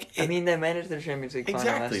 it's like I mean, they made it to the Champions League final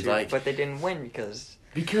Exactly, last year, like- but they didn't win because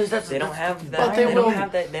Because they don't have that. But they they will. don't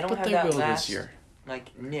have that. They don't but have they that will last this year.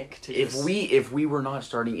 like Nick to. If just, we were not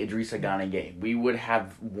starting Idrissa Gana Gueye, we would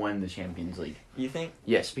have won the Champions League. you think?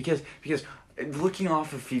 Yes, because looking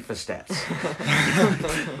off of FIFA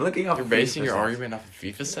stats, looking off You're of basing FIFA your stats, argument off of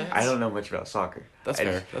FIFA stats. I don't know much about soccer. That's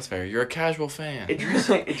fair. That's fair. You're a casual fan.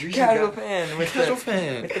 Idrissa Casual Gana- fan with Casual the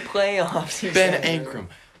fan. with the playoffs. you Ben said. Ankrum,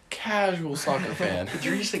 casual soccer fan.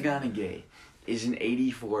 Idrissa Gana Gueye is an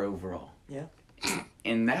 84 overall. Yeah.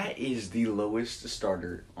 And that is the lowest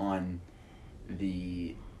starter on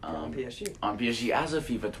the On PSG. on PSG as of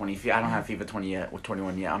FIFA 20. I don't have FIFA 20 yet, with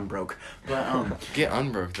 21 yet. I'm broke. But Get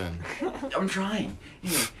unbroke then. I'm trying.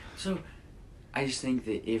 Anyway, so I just think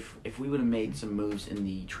that if we would have made some moves in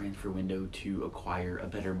the transfer window to acquire a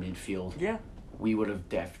better midfield, Yeah. we would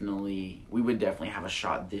definitely have a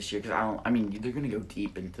shot this year. Because they're gonna go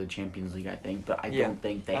deep into the Champions League, I think, but I Yeah, don't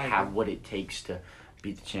think they I have agree. what it takes to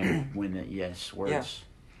beat the champion. Win it, yes, words. Yeah.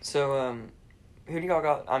 So who do y'all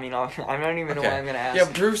got? I mean, I don't even know what I'm gonna ask.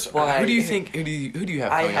 Yeah, Bruce. Why- Who do you think? Who do you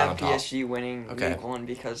have? I coming out have on top? PSG winning Okay. League One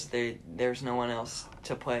because there's no one else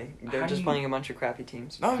to play. They're How just do you- playing a bunch of crappy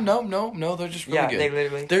teams. No. They're just really Yeah, good. they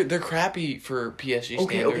literally. They're crappy for PSG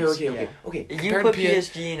Okay, standards. okay. You compared put to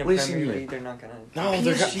PSG in a Listen Premier here. League, they're not gonna. No,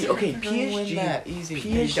 they're PSG gonna, okay, they're gonna win PSG that easy. They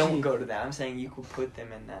PSG don't go to that. I'm saying you could put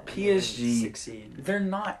them in that. and they PSG would succeed. They're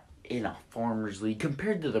not in a farmers league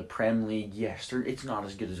compared to the Prem League. Yes, it's not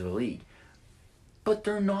as good as the league, but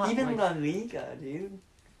they're not Even like, La Liga, dude.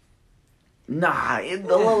 nah.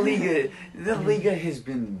 The La Liga, the Liga has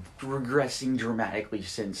been regressing dramatically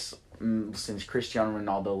since Cristiano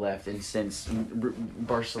Ronaldo left and since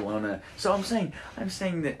Barcelona. So I'm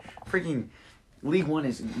saying that freaking League One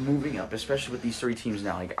is moving up, especially with these three teams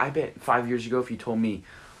now. Like I bet 5 years ago, if you told me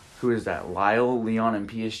who is that, Lille, Lyon, and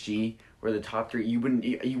PSG were the top three, you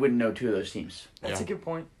wouldn't know two of those teams. That's Yeah. a good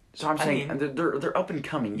point. So I'm I saying mean- they're up and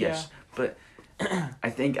coming, yes, but I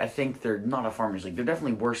think they're not a farmers league. They're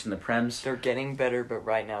definitely worse than the Prems. They're getting better, but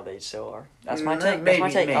right now they still are. That's my Mm, take. That's my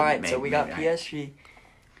maybe, take. maybe, All right, so maybe, we got maybe. PSG.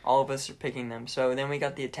 All of us are picking them. So then we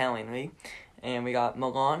got the Italian league, and we got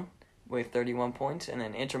Milan with 31 points, and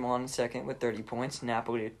then Inter Milan second with 30 points,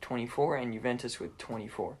 Napoli with 24, and Juventus with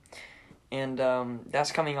 24. And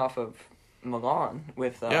that's coming off of Milan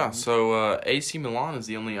with So AC Milan is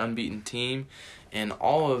the only unbeaten team in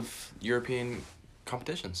all of European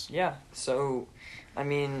competitions. Yeah, so I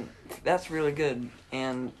mean, that's really good.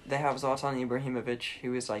 And they have Zlatan Ibrahimovic,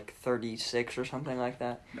 who is like 36 or something like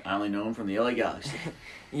that. I only know him from the LA Galaxy.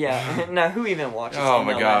 Yeah. Now, who even watches Oh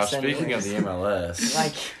my MLS gosh! anyways? Speaking of the MLS,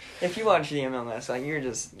 Like, if you watch the MLS, like, you're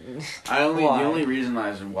just... The Why? only reason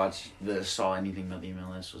I saw anything about the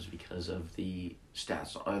MLS was because of the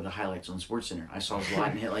stats, the highlights on SportsCenter. I saw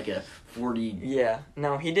Zlatan hit like a 40. Yeah,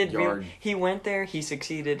 no, he did. Yard. He went there. He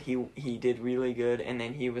succeeded. He did really good, and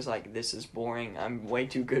then he was like, "This is boring. I'm way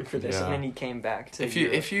too good for this." Yeah. And then he came back to.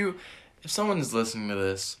 if someone is listening to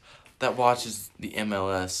this that watches the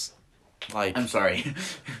MLS, like, I'm sorry.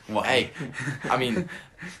 Why? hey, I mean,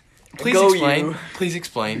 please Go explain. you. Please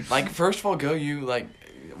explain. Like, first of all, go you. Like,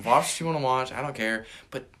 watch what you want to watch. I don't care,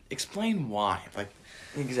 but explain why. Like,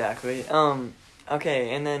 Exactly. Okay,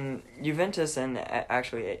 and then Juventus and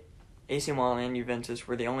actually AC Milan and Juventus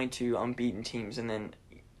were the only two unbeaten teams, and then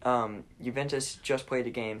Juventus just played a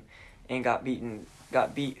game and got beat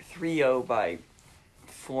 3-0 by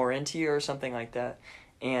Florentia or something like that,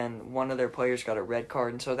 and one of their players got a red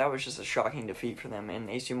card, and so that was just a shocking defeat for them. And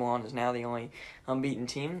AC Milan is now the only unbeaten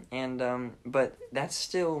team, and but that's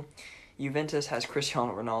still Juventus has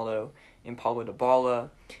Cristiano Ronaldo and Paulo Dybala.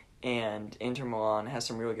 And Inter Milan has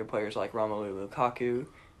some really good players like Romelu Lukaku,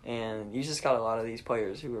 and you just got a lot of these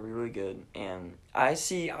players who are really good. And I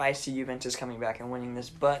see Juventus coming back and winning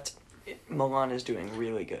this, but Milan is doing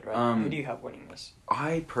really good, right? Who do you have winning this?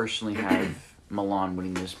 I personally have Milan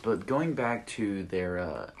winning this, but going back to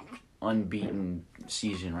their unbeaten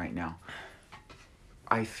season right now,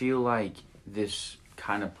 I feel like this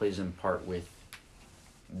kind of plays in part with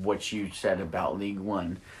what you said about League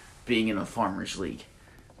One being in a farmers league.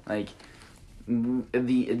 Like,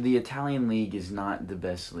 the Italian league is not the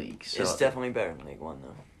best league. So It's definitely better than League One,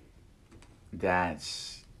 though.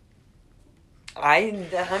 that's I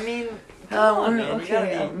mean, come on, man, you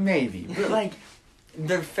gotta be- maybe, but like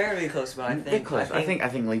they're fairly close, but I think they're close. I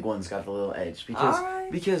think League One's got the little edge because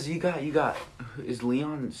Alright. because you got is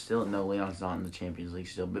Leon still no Leon's not in the Champions League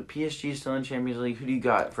still, but PSG is still in Champions League. Who do you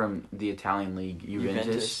got from the Italian league?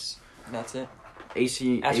 Juventus. That's it.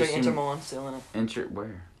 AC. Actually, AC Inter Milan's still in it. Inter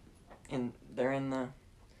where? They're in the.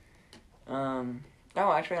 No,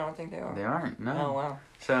 actually, I don't think they are. They aren't. No. Oh wow.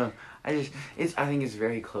 So I think it's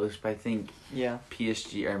very close, but I think Yeah.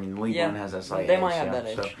 PSG. I mean, League Yeah. One has that slight They edge. might have yeah, that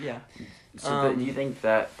edge. So, Yeah. so do you think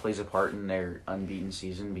that plays a part in their unbeaten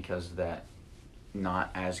season because of that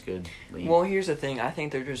not as good league? Well, here's the thing. I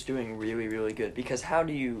think they're just doing really, really good because how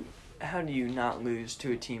do you not lose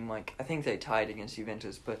to a team like I think they tied against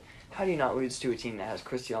Juventus, but how do you not lose to a team that has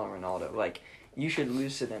Cristiano Ronaldo? Like you should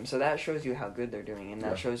lose to them. So that shows you how good they're doing, and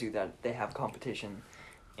that Yeah. shows you that they have competition.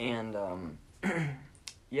 And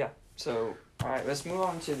yeah. So all right, let's move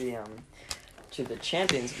on to the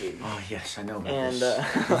Champions League. Oh yes, I know about And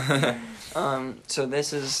this. so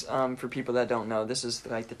this is for people that don't know, this is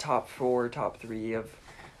like the top 4, top 3 of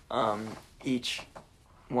each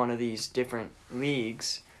one of these different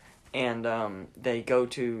leagues, and they go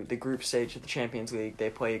to the group stage of the Champions League. They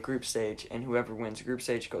play a group stage, and whoever wins the group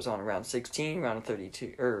stage goes on to round 16, round of 16,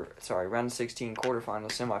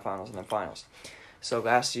 quarterfinals, semifinals, and then finals. So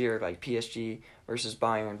last year, like PSG versus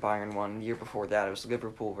Bayern won. The year before that, it was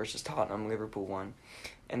Liverpool versus Tottenham. Liverpool won.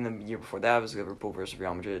 And the year before that was Liverpool versus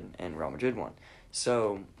Real Madrid, and Real Madrid won.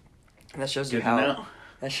 So that shows you Good to how know.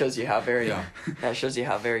 that shows you how very Yeah. that shows you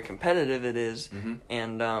how very competitive it is. Mhm.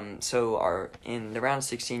 And so in the round of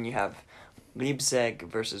 16 you have Leipzig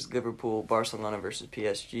versus Liverpool, Barcelona versus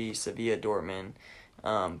PSG, Sevilla Dortmund,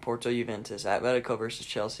 Porto Juventus, Atletico versus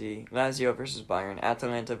Chelsea, Lazio versus Bayern,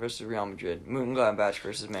 Atalanta versus Real Madrid, Mönchengladbach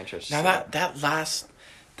versus Manchester now City.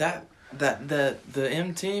 the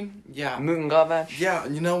M team, yeah, Mönchengladbach? yeah.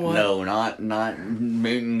 You know what? No, not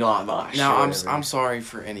Mönchengladbach. Now or I'm whatever. sorry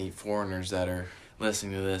for any foreigners that are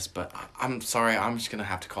listening to this, but I'm sorry. I'm just gonna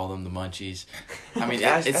have to call them the Munchies. I mean,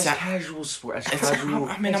 as it's casual sport. As it's- casual.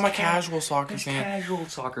 I mean, I'm a casual soccer as fan. Casual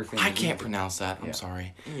soccer fan. I can't pronounce that. I'm Yeah.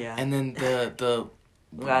 sorry. Yeah. And then the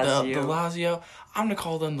Lazio. Lazio, I'm gonna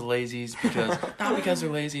call them the lazies because not because they're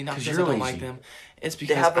lazy, not 'Cause because I you're don't lazy. like them. It's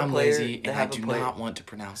because have a I'm player- lazy they and I have a do player- not want to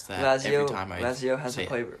pronounce that Lazio every time I Lazio has say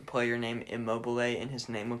a it. player named Immobile, and his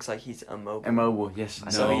name looks like he's immobile. Immobile, yes. I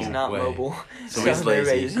So know. he's not way. mobile. So he's they're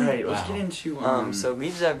lazy. Alright, let's Wow. get into So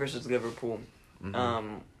Leipzig versus Liverpool.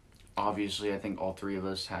 Mhm. obviously I think all three of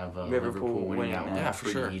us have Liverpool Liverpool winning winning that that. one Yeah, for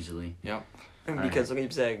pretty sure. easily. Because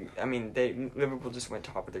Leipzig, I mean, Liverpool just went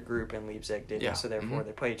top of their group and Leipzig didn't, Yeah. so therefore Mhm.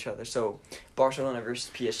 they play each other. So Barcelona versus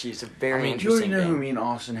PSG is a very I mean, Do you already interesting know who game. me and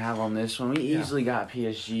Austin have on this one? We Yeah. easily got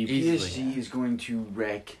PSG. Easily. PSG is going to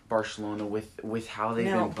wreck Barcelona with how they've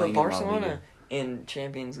Now, been playing but in La Barcelona, Liga. in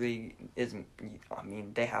Champions League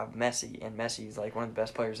they have Messi, and Messi's like one of the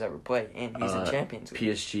best players ever play, and he's in Champions League.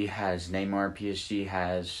 PSG has Neymar. PSG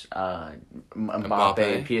has Mbappe.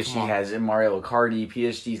 Mbappe. PSG has Mario Icardi.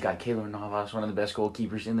 PSG's got Keylor Navas, one of the best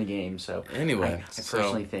goalkeepers in the game. So Anyway, I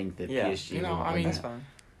personally think that PSG. You know, will I win mean, That's that. fine.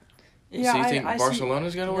 so you think I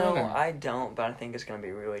Barcelona's gonna win? No, Or? I don't, but I think it's gonna be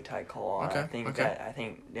a really tight call. Okay, I think okay. I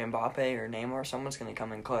think Mbappe or Neymar, someone's gonna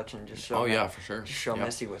come in clutch and just show. Oh yeah, for sure. Just show Yeah.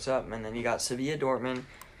 Messi what's up, and then you got Sevilla, Dortmund.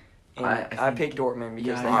 And I I think- picked Dortmund because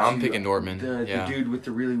Yeah, they I have. I'm picking Dortmund. The Yeah. dude with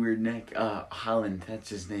the really weird neck, Holland. That's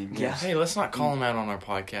his name. Yeah. Hey, let's not call him out on our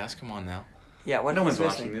podcast. Come on now. Yeah, what No if one's he's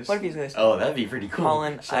watching listening? this. What if he's listening? Oh, that'd be pretty cool.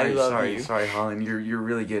 Holland, sorry, I love sorry, you. Sorry, Holland. You're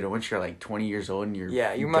really good. Once you're like 20 years old and you're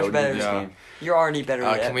Yeah, you're much goated better at this than- game. You're already better.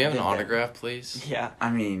 Can we have an than- autograph, please? Yeah.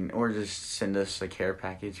 I mean, or just send us a care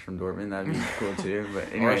package from Dortmund. That'd be cool too. But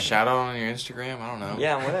Or anyway, a shout out on your Instagram. I don't know.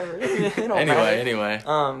 Yeah, whatever. It don't Anyway.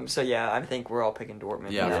 matter. So yeah, I think we're all picking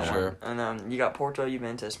Dortmund. Yeah, for for that sure. one. And you got Porto,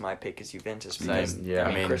 Juventus. My pick is Juventus Same. because Yeah.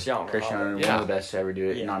 I mean, Cristiano. Cristiano, Ronaldo. Yeah. one of the best to ever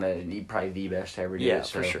do it. Yeah. Not probably the best to ever do Yeah, it.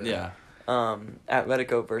 So. for sure. Yeah.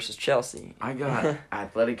 Atletico versus Chelsea. I got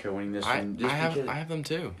Atletico winning this I one. Just because, have them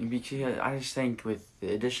too. because I just think with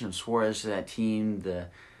the addition of Suarez to that team,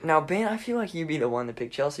 Now, Ben, I feel like you'd be the one to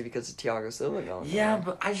pick Chelsea because of Thiago Silva going. yeah, there.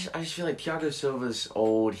 but I just feel like Thiago Silva's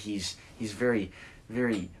old. He's very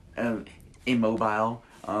immobile.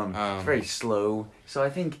 Very slow. So I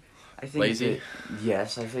think Lazy? that-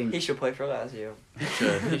 yes, I think He should play for Lazio. He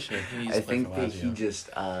should. He should. He needs I to play think for that Lazio. he just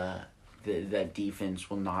that defense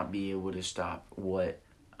will not be able to stop what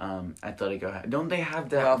Atletico have. Don't they have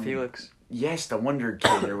that? Joao Felix. Yes, the Wonder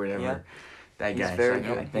Kid or whatever. Yeah. That He's guy. very So I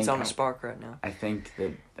good. think He's on the spark right now. I think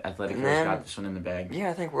that Atletico's And then- got this one in the bag.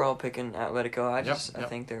 Yeah, I think we're all picking Atletico. I Yep, I yep.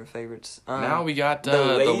 think they're favorites. Now we got the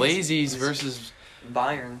the Lazies Lazies versus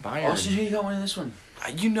Bayern. Bayern. Austin, who you got winning this one?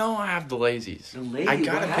 You know I have the Lazies. The Lazies. I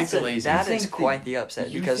gotta What pick the happened? Lazies. That You is think quite that- the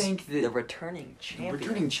upset you because think that the returning champion.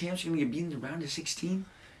 Returning champs are going to get beaten in the round of 16?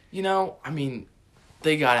 You know, I mean,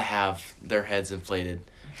 they gotta have their heads inflated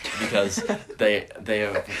because they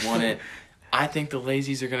have won it. I think the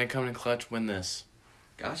Lazies are gonna come in clutch, win this.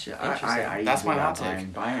 Gotcha. Interesting. I That's my hot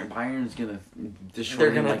Bayern. Bayern's going to destroy They're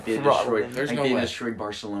them gonna like they throttle destroyed, them. There's like no they way. destroyed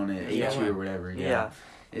Barcelona at Yeah. 8-2 or whatever. Yeah.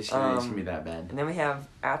 It's gonna be that bad. And then we have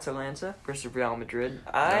Atalanta versus Real Madrid.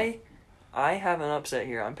 I have an upset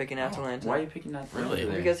here. I'm picking Atalanta. Why are you picking that? Really?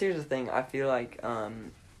 there? Because here's the thing. I feel like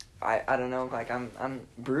I don't know. Like I'm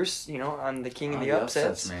Bruce. You know, I'm the king of the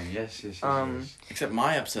upsets. man. Yes. Except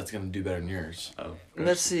my upset's gonna do better than yours. Oh.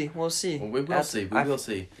 Let's see. We'll see. Well, we will see. We will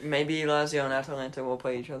see. Maybe Lazio and Atalanta will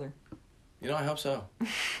play each other. You know, I hope so.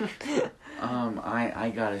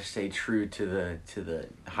 I gotta stay true to the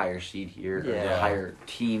higher seed here, or the Yeah. higher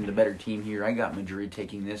team, the better team here. I got Madrid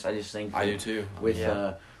taking this. I just think I that do too. with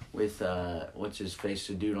Yeah. what's his face,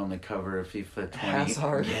 the dude on the cover of FIFA 20.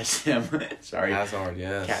 Hazard. Yes, him. Sorry, Hazard,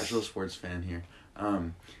 yes. casual sports fan here.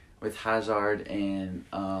 With Hazard and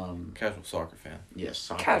Casual soccer fan. yes,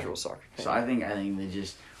 soccer. Casual soccer. So I think they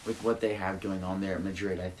just with what they have going on there at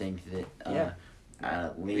Madrid, I think that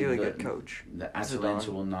Really good coach. The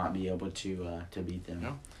Atalanta will not be able to beat them.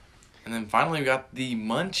 No. And then finally we got the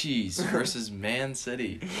Munchies versus Man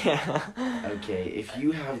City. Yeah. Okay, if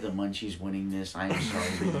you have the Munchies winning this, I am sorry,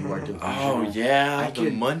 but you are delusional. Oh yeah, I the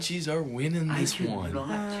could- Munchies are winning I this could one.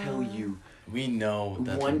 not tell you We know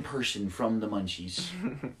that one person from the Munchies.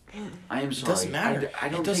 I am It sorry. doesn't matter. I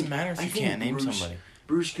don't It doesn't think- matter if I you think can't name Bruce- somebody.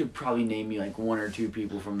 Bruce could probably name me like one or two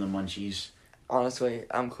people from the Munchies. Honestly,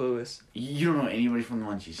 I'm clueless. You don't know anybody from the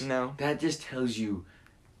Munchies. No. That just tells you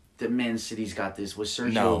that Man City's got this with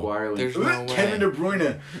Sergio No, Aguero and there's no Kevin way. De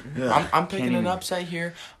Bruyne. I'm picking Can't an even- upset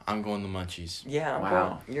here. I'm going the Munchies. Yeah, I'm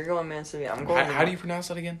Wow. going. You're going Man City. I'm going. How do you pronounce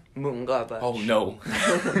that again? Mönchengladbach. Oh no.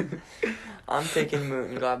 I'm picking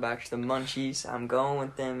Mönchengladbach, the Munchies. I'm going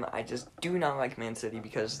with them. I just do not like Man City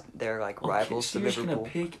because they're like rivals so to you're just Liverpool.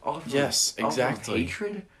 gonna pick off of, Yes, off of exactly.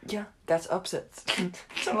 hatred? Yeah, that's upsets.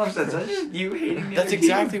 Some upsets. That's just you hating the That's other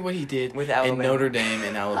exactly what he did With in Alabama. Notre Dame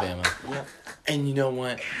and Alabama. Yeah. And you know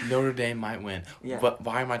what? Notre Dame might win. Yeah. But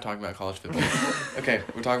why am I talking about college football? Okay,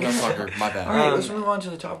 we're talking about soccer. My bad. All right, Um, let's move on to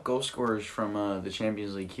the top goal scorers from the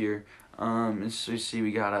Champions League here. Let's see,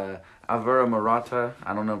 we got Alvaro Morata.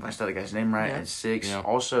 I don't know if I said the guy's name right. Yeah. At 6. Yeah.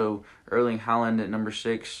 Also, Erling Haaland at number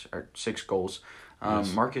 6, or 6 goals.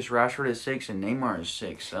 Yes. Marcus Rashford at 6, and Neymar is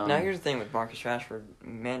 6. Now here's the thing with Marcus Rashford.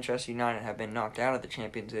 Manchester United have been knocked out of the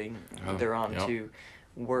Champions League. Oh, They're on yep. to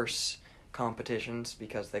worse competitions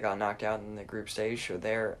because they got knocked out in the group stage, so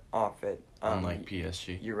they're off it Unlike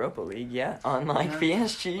PSG. Europa League, yeah. Unlike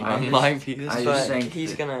PSG. Unlike PSG. I just But think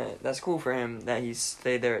he's gonna. That's cool for him that he's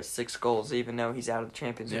stayed there at 6 goals, even though he's out of the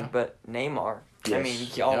Champions League. Yeah. But Neymar, I Yes. mean,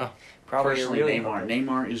 y'all Yeah. probably personally, really.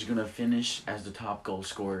 Neymar is gonna finish as the top goal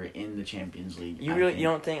scorer in the Champions League. You I really, think. you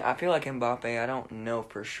don't think? I feel like Mbappe. I don't know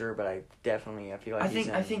for sure, but I feel like.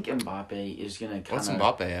 I think Mbappe is gonna kind of. What's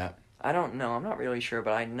Mbappe at? I don't know. I'm not really sure,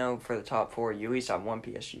 but I know for the top 4, you at least have one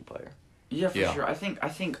PSG player. Yeah, for Yeah. sure. I think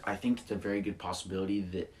it's a very good possibility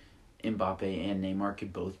that Mbappe and Neymar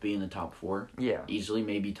could both be in the top 4. Yeah. Easily,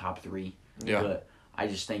 maybe top 3. Yeah. But I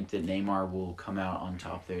just think that Neymar will come out on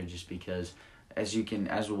top there, just because, as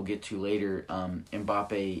we'll get to later,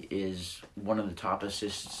 Mbappe is one of the top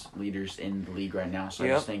assists leaders in the league right now. So I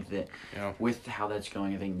Yep. just think that Yeah. with how that's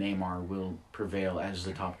going, I think Neymar will prevail as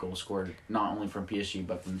the top goal scorer, not only from PSG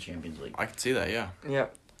but from the Champions League. I can see that, yeah.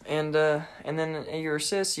 Yep. And then in your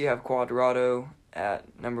assists, you have Cuadrado at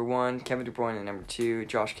number 1, Kevin De Bruyne at number 2,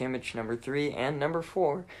 Josh Kimmich number 3, and number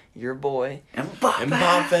 4, your boy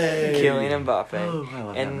Mbappe! Kylian Mbappe. Oh, I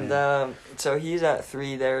love that And man. so he's at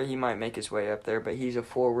 3 there. He might make his way up there, but he's a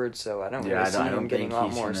forward, so I don't Yeah, really I see don't him getting think a lot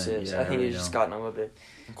he's more gonna- assists. yeah, I I think really he's just don't. gotten a little bit.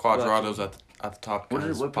 Quadrado's at the top. What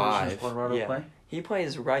because position does 5. Cuadrado Yeah. play? He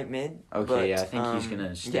plays right mid. Okay, but, yeah, I think he's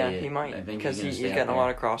gonna stay. Yeah, he I might think because he's he's gonna stay getting up a lot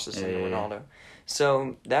there. of crosses Yeah, into yeah, yeah. Ronaldo.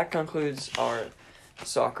 So that concludes our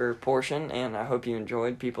soccer portion, and I hope you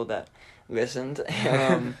enjoyed. People that listened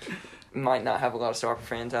might not have a lot of soccer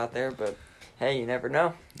fans out there, but hey, you never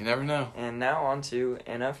know. You never know. And now on to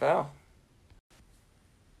NFL.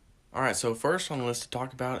 All right, so first on the list to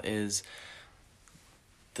talk about is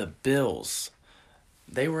the Bills.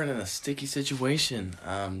 They were in a sticky situation.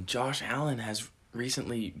 Josh Allen has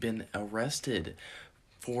recently been arrested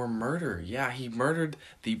for murder. Yeah, he murdered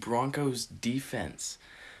the Broncos defense.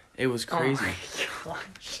 It was crazy. Oh my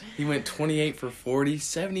gosh. He went 28 for 40,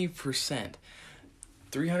 70%,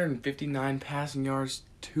 359 passing yards,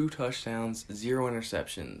 2 touchdowns, 0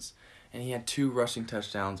 interceptions, and he had 2 rushing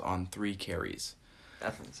touchdowns on 3 carries.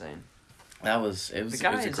 That's insane. It was The it was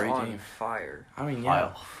guy a is great on game. fire. I mean,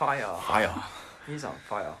 yeah, Fire. fire. He's on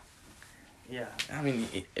fire. Yeah. I mean,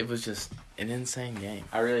 it was just an insane game.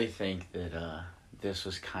 I really think that this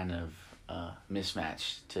was kind of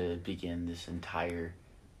mismatched to begin this entire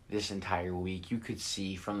week. You could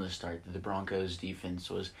see from the start that the Broncos defense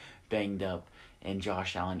was banged up, and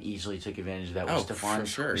Josh Allen easily took advantage of that. Oh, with Stephon, for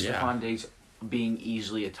sure, with yeah. Stephon Diggs being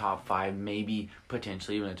easily a top 5, maybe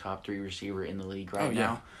potentially even a top 3 receiver in the league right Oh, yeah.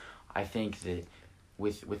 now. I think that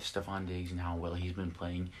with Stephon Diggs and how well he's been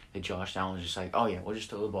playing, that Josh Allen was just like, oh yeah, we'll just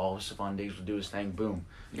throw the ball. Stephon Diggs will do his thing. Boom.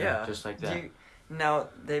 Yeah. Just like that. Now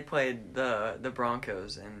they played the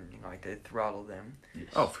Broncos and like they throttled them. Yes.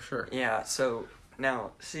 Oh, for sure. Yeah. So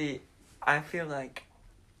now see, I feel like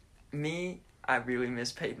I really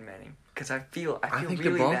miss Peyton Manning because I feel I think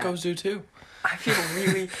really the Broncos bad. do too. I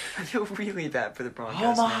feel really bad for the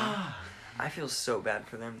Broncos. Man. I feel so bad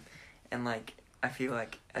for them, and like I feel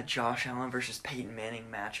like a Josh Allen versus Peyton Manning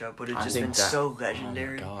matchup would have I just think been that- so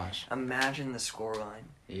legendary. Oh my gosh. Imagine the scoreline.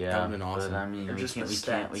 Yeah, That would've been awesome. But I mean, Or we just the can't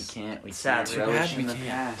stats. relish Sadly. Too bad in we the can't.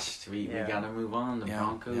 past. We Yeah. gotta move on. The Yeah,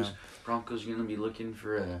 Broncos yeah. Broncos gonna be looking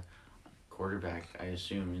for a quarterback, I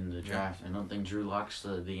assume, in the draft. I don't think Drew Lock's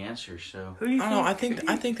the answer. So Who do you I don't know.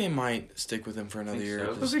 I think they might stick with him for another Think year.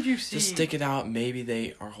 so? Who Just, could you see? just stick it out. Maybe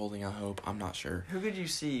they are holding out hope. I'm not sure. Who could you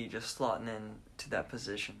see just slotting in to that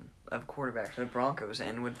position of quarterback for the Broncos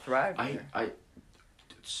and would thrive there?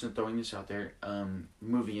 So throwing this out there,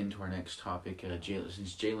 moving into our next topic,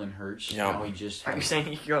 since Jalen Hurts, Yeah. now we just Are you have,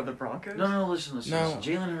 saying you could go to the Broncos? no, listen. No.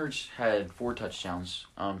 Jalen Hurts had 4 touchdowns.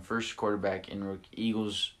 First quarterback in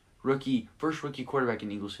first rookie quarterback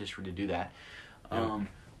in Eagles history to do that. Yeah.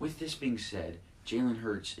 With this being said, Jalen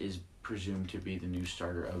Hurts is presumed to be the new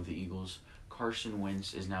starter of the Eagles. Carson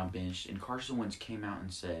Wentz is now benched, and Carson Wentz came out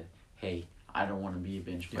and said, "Hey, I don't want to be a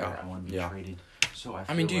bench player. Yeah. I want to be Yeah. traded." So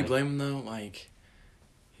I mean, do you like, blame him though? Like,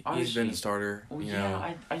 he's been Obviously. a starter. Well, You yeah,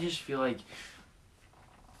 know. I just feel like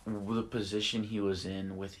the position he was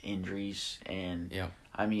in with injuries and Yeah.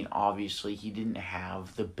 I mean, obviously he didn't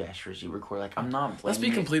have the best receiver core. Like I'm not blaming Let's be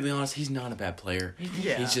it. completely honest. He's not a bad player.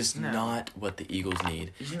 Yeah, He's just no. not what the Eagles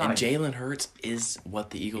need. He's And not. Jalen Hurts is what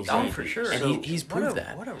the Eagles Oh, need. for sure. And So, he's What proved a-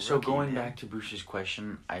 that. what a So rookie, going man. back to Bruce's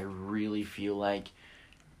question, I really feel like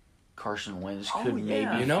Carson Wentz Oh, could yeah.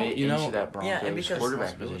 maybe You know- fit you know- into that Broncos Yeah, and because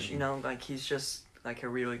quarterback position. You know, like he's just like a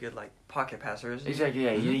really good like pocket passer. Isn't he? Exactly.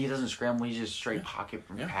 Yeah, he doesn't scramble. He's just straight Yeah. pocket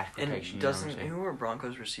Yeah. pass protection. And you know what doesn't I'm saying? who are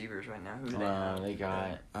Broncos receivers right now? Who do they have? They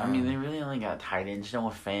got. I Um, mean, they really only got tight ends.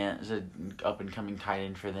 Noah Fant is an up and coming tight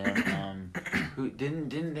end for them. Who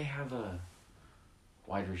didn't they have a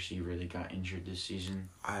wide receiver that got injured this season?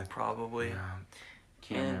 Probably. Yeah.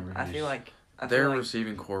 Can't And remember. I feel like Their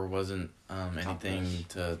receiving core wasn't anything Topless.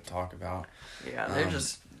 to talk about. yeah, they're um,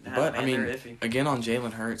 just. But, I mean, they're iffy. again, on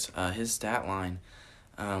Jalen Hurts, his stat line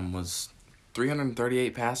was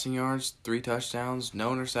 338 passing yards, 3 touchdowns, no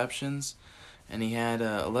interceptions, and he had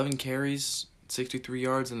 11 carries, 63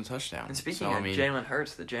 yards, and a touchdown. And speaking So, of Jalen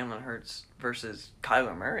Hurts, the Jalen Hurts versus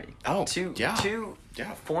Kyler Murray. Oh, Two yeah.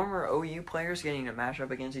 former OU players getting to match up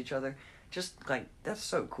against each other. Just, like, that's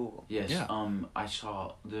so cool. Yes. Yeah. I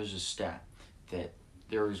saw there's a stat that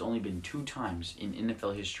there has only been 2 times in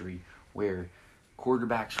NFL history where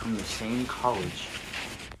quarterbacks from the same college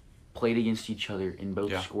played against each other and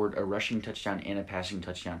both scored a rushing touchdown and a passing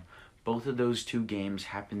touchdown. Both of those 2 games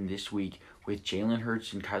happened this week with Jalen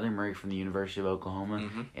Hurts and Kyler Murray from the University of Oklahoma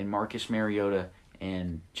and Marcus Mariota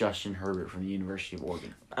and Justin Herbert from the University of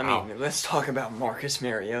Oregon. I mean, let's talk about Marcus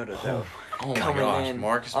Mariota, though. Oh my Coming gosh, in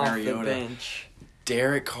Marcus off Mariota. the bench.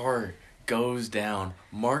 Derek Carr goes down.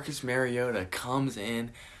 Marcus Mariota comes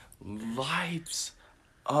in, lights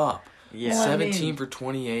up. Yeah. 17 for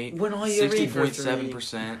 28, when all you read for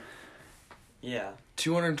 60.7%, Yeah.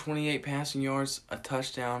 228 passing yards, a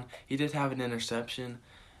touchdown. He did have an interception,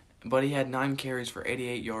 but he had 9 carries for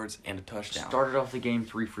 88 yards and a touchdown. Started off the game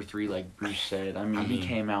 3 for 3, like Bruce said. I mean, he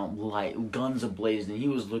came out guns ablazing. He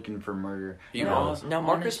was looking for murder. He was. Now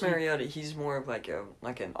Marcus Honestly, Mariota, he's more of like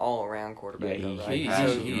an all around quarterback. Yeah, though, he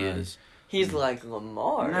right? He is. He's like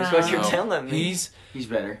Lamar. No, Is what you're telling me. He's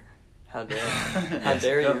better. How dare How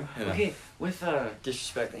dare you Yeah. Okay, with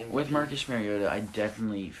disrespect him? with Marcus Mariota, I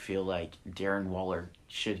definitely feel like Darren Waller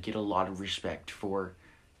should get a lot of respect for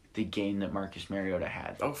the game that Marcus Mariota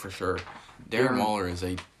had. Oh, for sure. Darren Waller is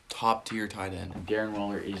a top tier tight end, Darren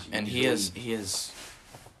Waller is, and he has just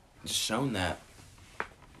shown that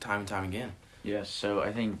time and time again. Yes, so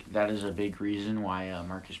I think that is a big reason why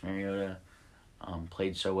Marcus Mariota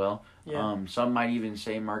played so well. Yeah. Some might even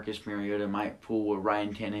say Marcus Mariota might pull what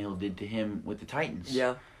Ryan Tannehill did to him with the Titans.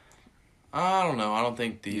 Yeah. I don't know. I don't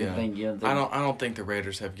think the. You think, I don't think the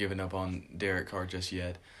Raiders have given up on Derek Carr just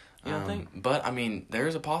yet. You don't think? But I mean, there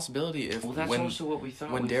is a possibility if Well, that's also what we thought.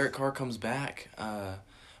 when with- Derek Carr comes back,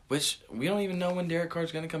 which we don't even know when Derek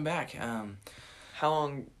Carr's going to come back. How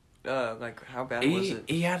long? How bad was it?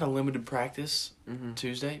 He had a limited practice Mm-hmm.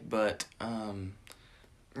 Tuesday, but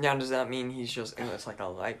Now, does that mean it's like a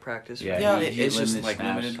light practice? Yeah, it's just limited like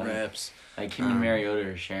snaps, limited like- reps. Like him and Mariota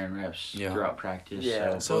are sharing reps Yeah. throughout practice.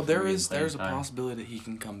 Yeah. So both are getting there's playing a time. possibility that he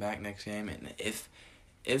can come back next game, and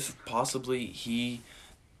if possibly he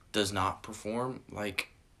does not perform like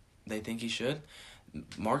they think he should,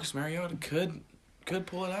 Marcus Mariota could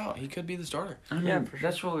pull it out. He could be the starter. I mean, Yeah, for sure.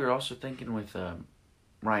 that's what we were also thinking with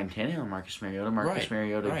Ryan Tannehill and Marcus Mariota. Marcus Right,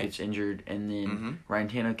 Mariota right. gets injured, and then Mhm. Ryan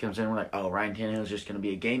Tannehill comes in. We're like, oh, Ryan Tannehill's just going to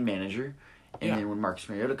be a game manager. And Yeah. then when Marcus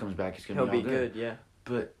Mariota comes back, it's going to He'll be be all good. good. Yeah.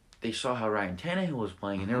 But they saw how Ryan Tannehill was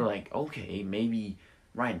playing, and they were like, okay, maybe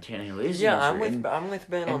Ryan Tannehill is the Yeah, answer. And I'm with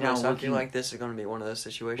Ben and on now this. I looking- feel like this is going to be one of those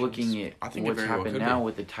situations. looking at I think it what's very well happened could now be.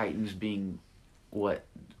 with the Titans being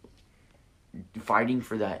fighting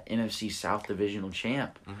for that NFC South divisional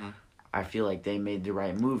champ, Mhm. I feel like they made the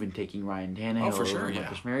right move in taking Ryan Tannehill Oh, for over sure, yeah.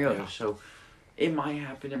 Marcus Mariota. Yeah. So it might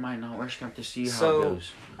happen, it might not. We're just gonna have to see how So- it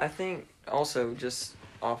goes. I think also just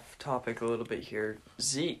off topic a little bit here,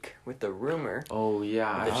 Zeke with the rumor. Oh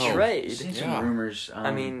yeah, The I've trade. seen Yeah. some rumors.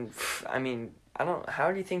 I mean, I don't.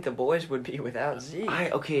 How do you think the boys would be without Zeke?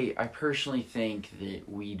 I personally think that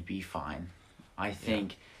we'd be fine. I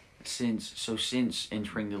think since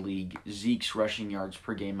entering the league, Zeke's rushing yards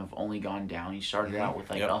per game have only gone down. He started out with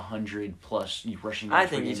like Yep. 100 plus rushing yards I per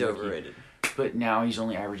think game. he's overrated. But now he's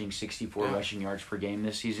only averaging 64 Yeah. rushing yards per game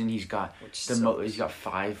this season. He's got Which he's got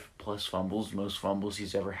 5+ fumbles, most fumbles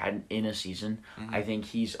he's ever had in a season. Mhm. I think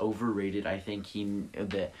he's overrated. I think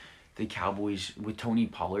the Cowboys with Tony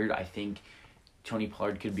Pollard, I think Tony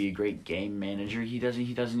Pollard could be a great game manager. He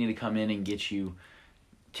doesn't need to come in and get you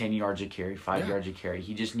 10 yards a carry, 5 Yeah. yards a carry.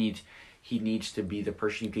 He needs to be the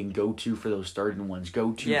person you can go to for those third and ones,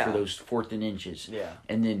 go to Yeah. for those fourth and inches. Yeah.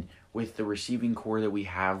 And then with the receiving core that we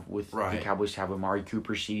have, with the Right. Cowboys have Amari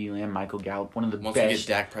Cooper, CeeDee Lamb, Michael Gallup, one of the Once we best.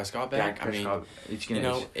 get Dak Prescott back, Dak Prescott, it's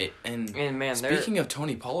gonna. and man, speaking of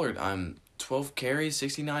Tony Pollard, 12 carries,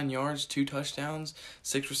 69 yards, 2 touchdowns,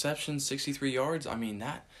 6 receptions, 63 yards. I mean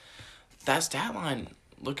that stat line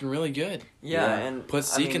looking really good. Yeah, Yeah. and Put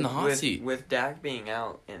Zeke in the hot seat. with Dak being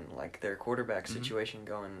out and like their quarterback Mhm. situation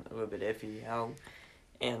going a little bit iffy.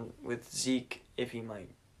 And with Zeke, if he might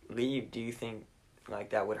leave, do you think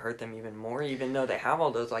like that would hurt them even more? Even though they have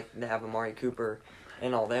all those, like they have Amari Cooper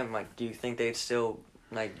and all them, like do you think they'd still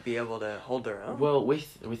like be able to hold their own. Well,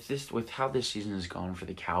 with how this season has gone for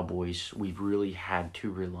the Cowboys, we've really had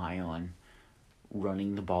to rely on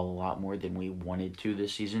running the ball a lot more than we wanted to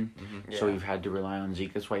this season. Mm-hmm. So Yeah. we've had to rely on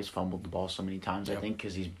Zeke. That's why he's fumbled the ball so many times, I Yep. think,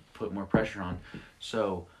 because he's put more pressure on.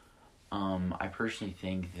 So I personally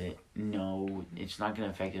think that, no, it's not going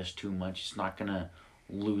to affect us too much. It's not going to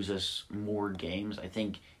lose us more games. I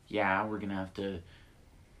think, yeah, we're going to have to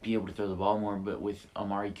be able to throw the ball more, but with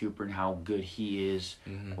Amari Cooper and how good he is,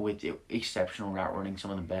 Mm-hmm. with exceptional route running, some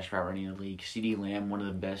of the best route running in the league. CeeDee Lamb, one of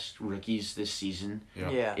the best rookies this season,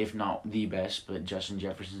 Yeah. if not the best, but Justin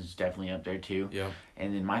Jefferson's definitely up there too. Yeah.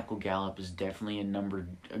 And then Michael Gallup is definitely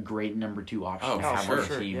a great number 2 option Oh, to for have sure. on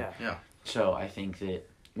the team. Yeah. So I think that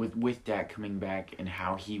with Dak coming back and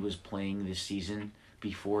how he was playing this season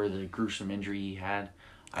before the gruesome injury he had,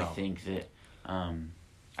 I Oh. think that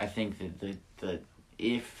the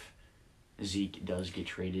if Zeke does get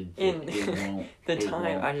traded, In it won't. the it time,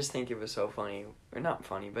 won't. I just think it was so funny, or not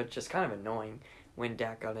funny, but just kind of annoying when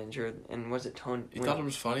Dak got injured. And was it Tony? You thought it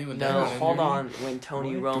was funny when Dak No, got hold injured? on. When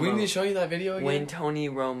Tony What? Do we need to Romo, show you that video again? when Tony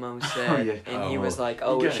Romo said, yeah. and he Oh. was like, You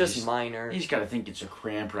 "Oh, it's gotta just just- minor," You just gotta think it's a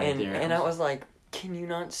cramp right there. and I was like, "Can you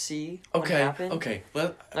not see what Okay, happened?" okay.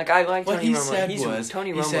 Let, Like I like What Tony he Romo. said was-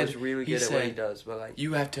 Tony he Romo's said- really he good at what he said- does, but like,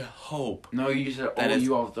 you have to hope. No, you said, That is-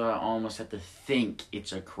 you almost have to think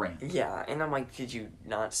it's a cramp. yeah, and I'm like, did you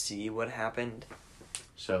not see what happened?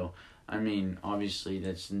 So, I mean, obviously,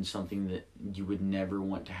 that's something that you would never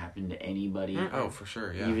want to happen to anybody. Mm-mm. Oh, for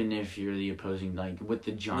sure, yeah. Even if you're the opposing, like with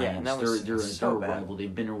the Giants, that was they're so a bad. rival.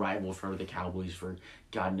 They've been a rival for the Cowboys for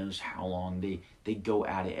God knows how long. They go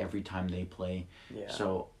at it every time they play. Yeah.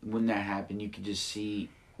 So when that happened, you could just see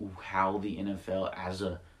how the NFL as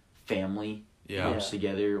a family yeah. comes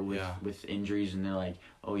together with Yeah. with injuries, and they're like,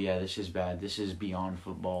 "Oh yeah, this is bad. This is beyond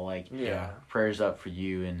football. Like yeah. prayers up for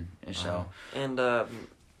you." And so And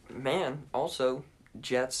man, also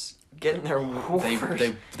Jets getting their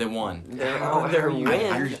They won. their How- their how you-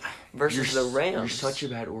 win versus you're the Rams. You're such a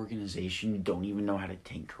bad organization. You don't even know how to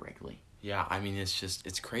tank correctly. Yeah, I mean,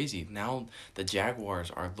 it's crazy. Now the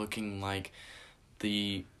Jaguars are looking like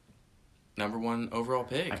the number 1 overall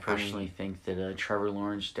pick. I personally think that Trevor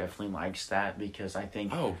Lawrence definitely likes that, because I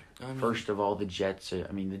think Oh, I mean, first of all, the Jets.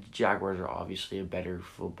 The Jaguars are obviously a better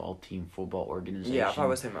football team, football organization. Yeah, if I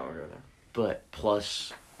was him, I would go there. But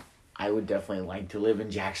plus, I would definitely like to live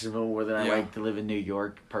in Jacksonville more than I Yeah. like to live in New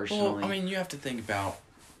York personally. Well, I mean, you have to think about,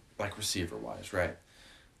 like, receiver-wise, right?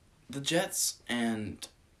 The Jets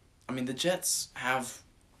have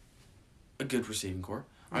a good receiving core.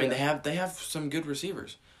 I mean, they have some good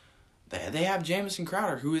receivers. They have Jamison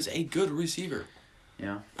Crowder, who is a good receiver.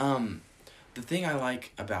 Yeah. The thing I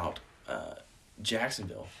like about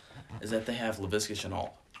Jacksonville is that they have Laviska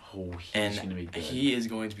Shenault. Oh, he's And going to be good. he is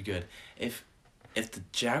going to be good. If the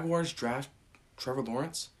Jaguars draft Trevor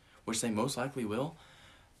Lawrence, which they most likely will,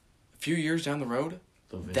 a few years down the road,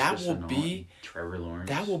 Laviska that will Shenault be- and Trevor Lawrence.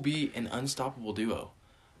 that will be an unstoppable duo.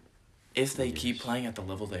 If they keep Yes. playing at the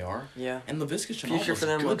level they are. Yeah. And Laviska Shenault Future was for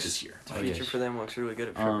them good looks this year. Oh, future yes. for them looks really good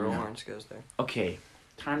if Trevor Yeah. Lawrence goes there. Okay,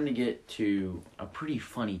 time to get to a pretty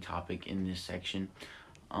funny topic in this section.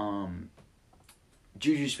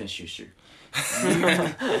 Juju Smith-Schuster.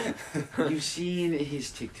 You've seen his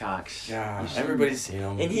TikToks. Yeah, You've seen everybody's seen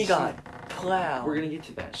him. And he got plowed. We're gonna get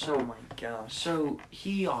to that. Oh my gosh. So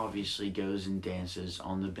he obviously goes and dances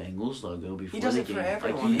on the Bengals logo before does the it for game.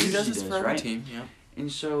 everyone. Like He does usually this for every right? team, yeah.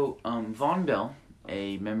 And so Von Bell,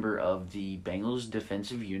 a member of the Bengals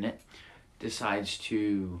defensive unit, decides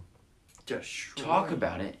to Just talk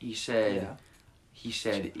about it. He said,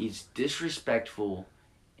 Yeah. it's disrespectful,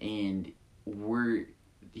 and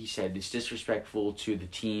he said it's disrespectful to the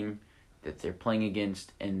team that they're playing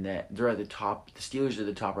against, and that they're at the top. The Steelers are at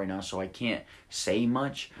the top right now, so I can't say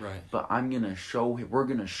much. Right. But we're gonna show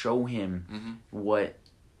him Mm-hmm.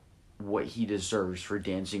 what he deserves for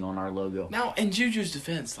dancing on our logo. Now, in Juju's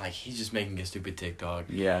defense, like, he's just making a stupid TikTok.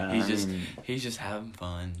 Yeah, He's just having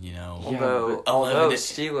fun, you know. Yeah, Although but 11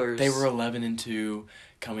 Steelers, They were 11-2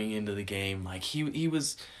 coming into the game. Like, he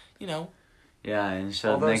was, you know. yeah, and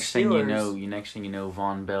so Although next thing you know,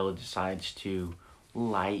 Von Bell decides to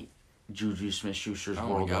light Juju Smith-Schuster's Oh my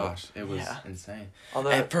world up. gosh, it was Yeah. insane. Although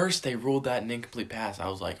At first, they ruled that an incomplete pass. I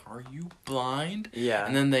was like, "Are you blind?" yeah,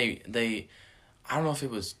 And then they, I don't know if it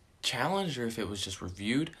was challenged or if it was just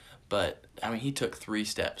reviewed, but I mean, he took 3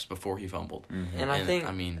 steps before he fumbled. Mm-hmm. and I think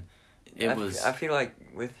I mean, it was. I feel like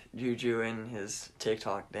with Juju and his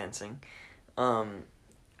TikTok dancing,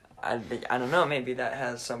 I don't know. Maybe that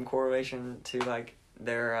has some correlation to like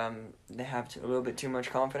their they have a little bit too much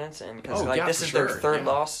confidence, and because Oh, like yeah, this for is their sure, third yeah.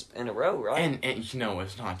 loss in a row, right? And you know,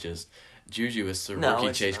 it's not just Juju. It's the No, rookie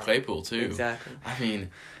it's Chase not. Claypool too. Exactly. I mean,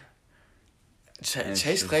 it's Chase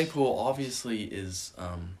just- Claypool obviously is.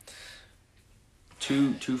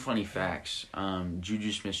 Two funny facts.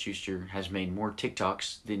 Juju Smith-Schuster has made more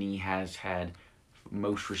TikToks than he has had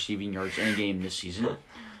most receiving yards in a game this season.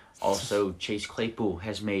 Also, Chase Claypool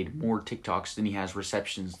has made more TikToks than he has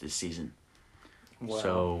receptions this season. Wow.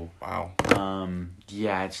 So, Wow.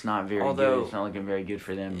 yeah, it's not very Although, good. It's not looking very good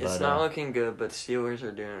for them. It's but not looking good, but Steelers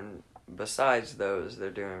are doing. Besides those,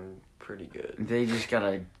 they're doing pretty good. they just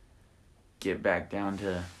gotta get back down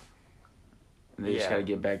to. They just Yeah. gotta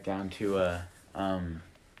get back down to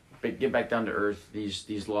but get back down to earth.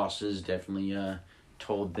 These losses definitely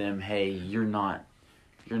told them, hey, you're not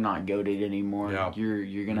goated anymore. Yeah.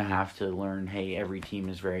 You're gonna have to learn. Hey, every team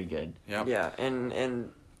is very good. Yep. Yeah,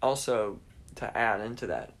 and also to add into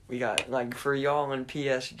that, we got like for y'all in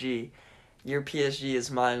PSG, your PSG is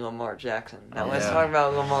my Lamar Jackson. Now let's Yeah. talk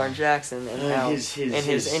about Lamar Jackson and how his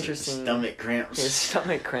interesting stomach cramps. his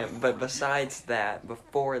stomach cramp. But besides that,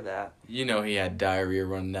 before that, You know he had diarrhea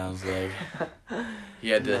running down his leg. He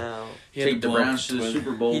had to. no, He had Take to the blow up Browns to the with-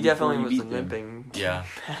 Super Bowl. he before definitely he was beat them. limping. Yeah.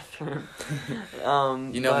 bathroom.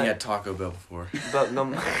 You know but, he had Taco Bell before. but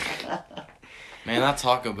Lamar. Man, that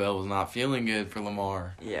Taco Bell was not feeling good for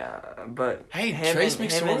Lamar. Yeah, but Hey, him Trace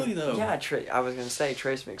and- him and- McSorley, though. Yeah, I was gonna say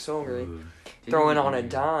Trace McSorley Ooh. throwing Didn't on a even-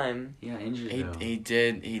 dime. Yeah, injured He though. he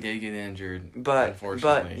did get injured. But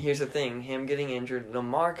Unfortunately. here's the thing: him getting injured,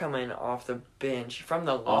 Lamar coming off the bench from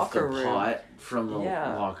the Off locker the room, pot from the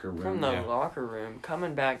Yeah, locker room. from the Yeah. locker room,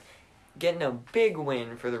 coming back, getting a big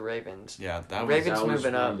win for the Ravens. Yeah, that was Ravens that was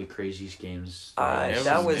moving one up. of the craziest games.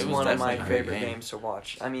 That was it was one of my definitely a great favorite game. games to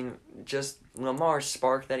watch. I mean, just Lamar's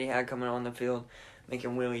spark that he had coming on the field,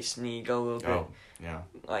 making Willie Snead go a little bit, Oh, yeah.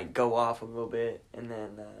 like go off a little bit, and then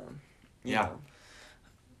you Yeah. know.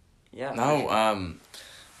 Yeah. No,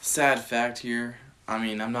 sad fact here. I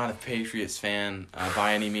mean, I'm not a Patriots fan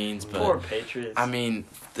by any means, Poor but Patriots. I mean,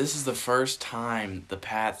 this is the first time the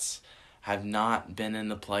Pats have not been in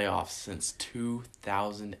the playoffs since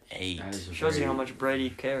 2008. That is a shows you very- how much Brady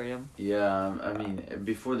carried him. Yeah, I mean,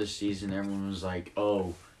 before the season, everyone was like,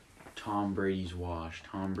 "Oh, Tom Brady's washed.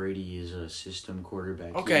 Tom Brady is a system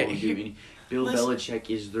quarterback. Okay, He won't do any-" Bill listen- Belichick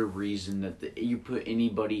is the reason that you put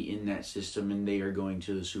anybody in that system and they are going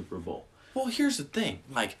to the Super Bowl. Well, here's the thing.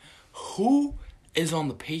 Like, who is on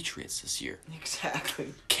the Patriots this year?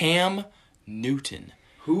 Exactly. Cam Newton.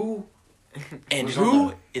 Who? And Who's on who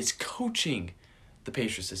that? is coaching the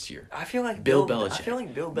Patriots this year? I feel like Bill I Belichick. feel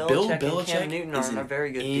like Bill Belichick, Bill and Belichick Cam Newton is are a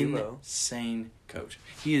very good duo. insane coach.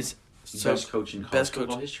 He is so Best coach in college best coach.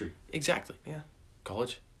 football history. Exactly. Yeah.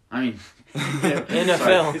 College. I mean, NFL.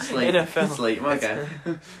 Sorry, it's late. NFL. It's late. Okay.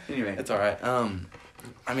 Anyway, It's all right.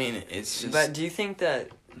 I mean, it's just. But do you think that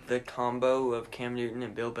the combo of Cam Newton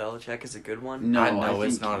and Bill Belichick is a good one? no, No, I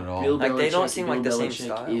it's think not at all. Bill Like, they don't Belichick- seem Bill like the same Belichick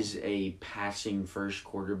style. is a passing first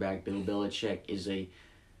quarterback. Bill Belichick is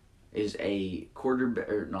a quarterback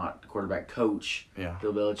or not quarterback coach. Yeah.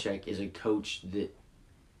 Bill Belichick is a coach that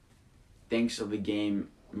thinks of the game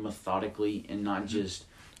methodically and not just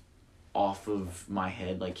off of my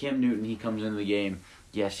head. Like Cam Newton, he comes into the game.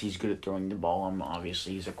 Yes, he's good at throwing the ball.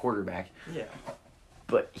 Obviously, he's a quarterback. Yeah.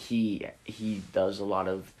 But he does a lot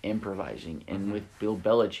of improvising. And with Bill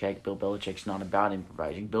Belichick's not about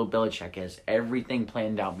improvising. Bill Belichick has everything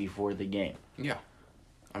planned out before the game. Yeah.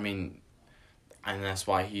 I mean, and that's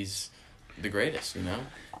why he's the greatest, you know?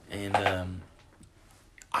 And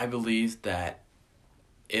I believe that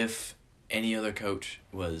if any other coach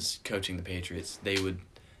was coaching the Patriots, they would,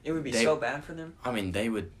 It would be They- so bad for them. I mean, they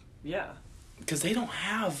would, Yeah. because they don't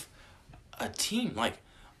have a team. Like,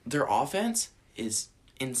 their offense is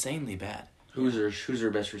insanely bad. Who's their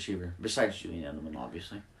best receiver? Besides Julian Edelman,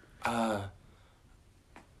 obviously.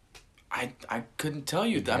 I couldn't tell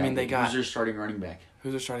you. I mean, they got, Who's their starting running back?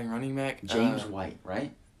 who's their starting running back? James White,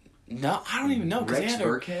 right? No, I don't even know. Cause Rex they had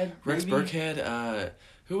Burkhead? Rex maybe? Burkhead.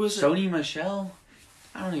 Who was it? Sony Michelle?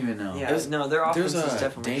 I don't even know. Yeah. There's- no, their offense There's is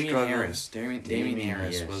definitely Damian struggling. Harris. Damian Damian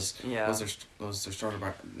Harris Harris. Yeah. was their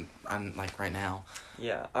starter on like right now.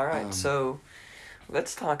 Yeah. All right. Um, So,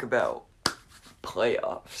 let's talk about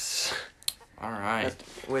playoffs All right.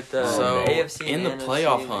 with the So, AFC in and the NFC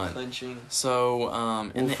playoff and the hunt, clinching. So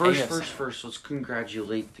in Well, the first, let's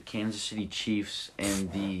congratulate the Kansas City Chiefs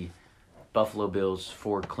and the Buffalo Bills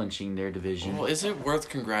for clinching their division. Well, is it worth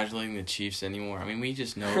congratulating the Chiefs anymore? I mean, we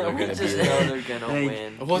just know they're we gonna just be know there. they're gonna Hey,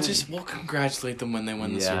 win. We'll congratulate them when they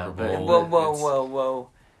win the Yeah, Super but- Bowl. Whoa.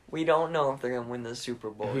 We don't know if they're gonna win the Super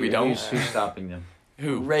Bowl. Who- we don't. Who's stopping them?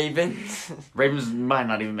 Who? Ravens. Ravens might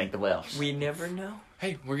not even make the playoffs. We never know.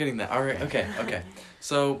 Hey, we're getting that. All right. Okay.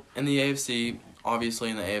 So in the AFC, obviously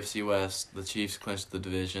in the AFC West, the Chiefs clinched the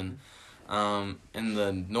division. In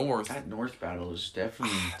the North, That North battle is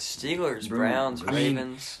definitely Steelers, Bro, Browns, I mean,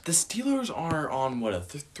 Ravens. the Steelers are on what a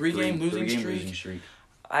three-game losing streak.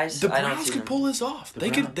 The I don't Browns see could them. pull this off. They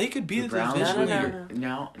could be the Browns division No. leader.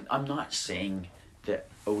 Now, I'm not saying that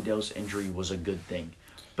Odell's injury was a good thing,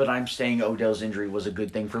 but I'm saying Odell's injury was a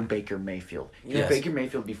good thing for Baker Mayfield. Because Yes. Baker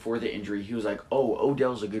Mayfield, before the injury, he was like, "Oh,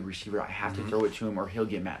 Odell's a good receiver. I have to throw it to him, or he'll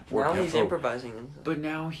get mad." Now he's Oh. improvising. But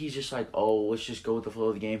now he's just like, "Oh, let's just go with the flow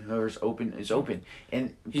of the game. Whoever's open is open."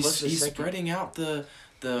 And plus the He's second- spreading out the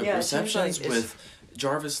Yeah, it seems receptions like with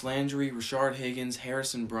Jarvis Landry, Rashard Higgins,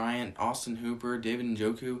 Harrison Bryant, Austin Hooper, David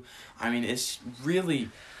Njoku. I mean, it's really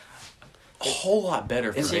a whole lot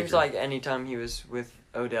better for It seems Baker. like anytime he was with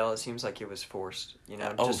Odell, it seems like it was forced.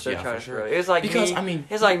 Oh, just to yeah, try for to sure. throw. It was like Because, me. I mean,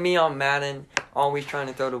 it's like me on Madden, always trying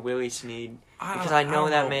to throw to Willie Snead because I know don't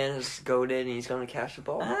that man is goated and he's going to catch the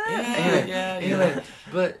ball. Anyway,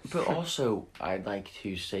 but also I'd like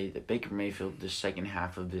to say that Baker Mayfield, the second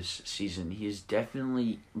half of this season, he has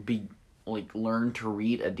definitely learned to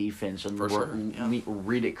read a defense and For sure, yeah.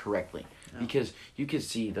 read it correctly. Yeah. Because you could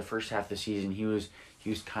see the first half of the season he was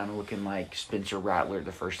kind of looking like Spencer Rattler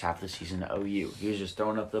the first half of the season at OU. He was just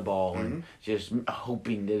throwing up the ball and just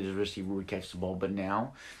hoping that his receiver would catch the ball. But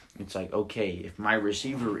now it's like, okay, if my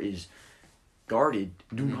receiver is guarded,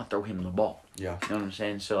 do not throw him the ball. Yeah. You know what I'm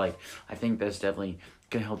saying? So, I think that's definitely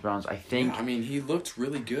going to help the Browns. I think I mean, he looked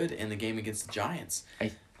really good in the game against the Giants.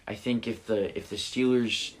 I think if the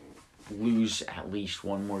Steelers lose at least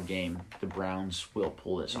one more game, the Browns will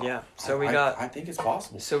pull this off. Yeah. So I think it's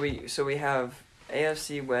possible. So we have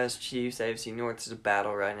AFC West, Chiefs, AFC North is a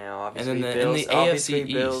battle right now. Obviously, And then in Bills. the obviously,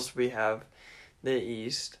 AFC Bills. East. We have the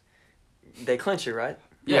East. They clinch it, right?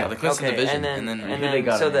 Yeah, the clinched the Okay, division, and then who they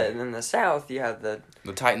got in there? in the South you have the.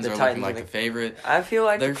 the Titans the are Titans looking like are the favorite. I feel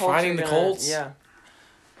like They're the Colts fighting are the gonna- Colts? Yeah,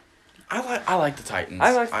 I like the Titans.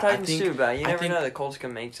 I like the Titans think- too, but you I never think know. The Colts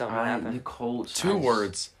can make something The happen. Colts. Two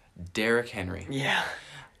words: Derrick Henry. Yeah.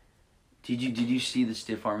 Did you see the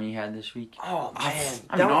stiff arm he had this week? Oh man.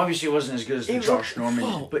 I mean, obviously it wasn't as good as the It Josh looked-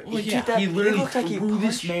 Norman, but well, he, yeah. he literally It looked like he threw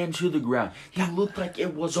this punched- man to the ground. He looked like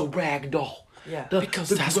it was a rag doll. Yeah. Because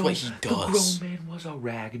that's what he does. The grown man was a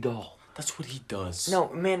rag doll. That's what he does. No,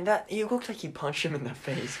 man, that he looked like he punched him in the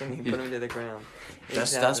face when he put him to the ground.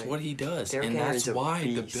 That's Exactly. what he does, Derrick and Henry's that's a why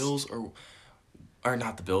the beast. Bills are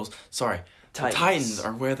not the Bills. Sorry, Titans. the Titans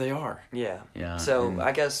are where they are. Yeah. Yeah. So and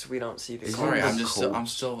I guess we don't see the Isn't Sorry, the I'm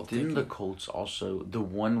still Didn't thinking. the Colts also the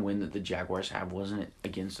one win that the Jaguars had wasn't it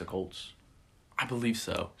against the Colts? I believe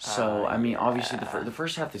so. So I mean, obviously yeah. the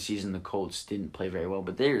first half of the season the Colts didn't play very well,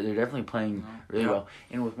 but they're definitely playing really Yeah. well.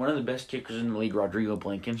 And with one of the best kickers in the league, Rodrigo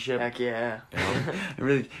Blankenship, Heck yeah.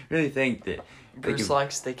 I really think that they Bruce could-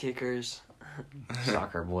 likes the kickers.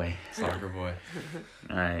 soccer boy. Soccer boy.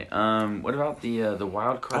 All right. What about the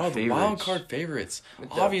wild card Oh, the favorites? wild card favorites. The-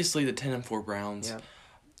 Obviously, the 10-4 Browns. Yeah.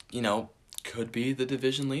 You know, could be the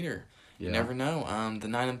division leader. Yeah. You never know. The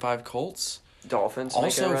 9-5 Colts Dolphins making a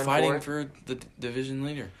also run fighting for it. for the division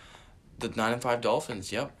leader. The 9-5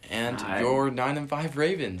 Dolphins. Yep, and I- your 9-5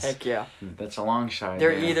 Ravens. Heck yeah. That's a long shot.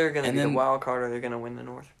 They're yeah. either going to And be the then- wild card or they're going to win the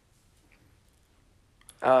North.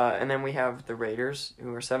 And then we have the Raiders,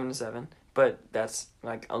 who are 7-7, but that's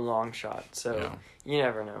like a long shot, so Yeah. you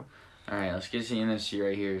never know. All right, let's get to the NFC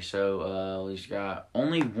right here. So we've got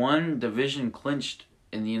only one division clinched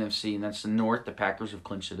in the NFC, and that's the North. The Packers have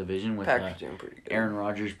clinched the division with Packers doing pretty good. Aaron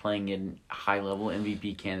Rodgers playing in high-level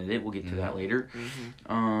MVP candidate. We'll get to that later.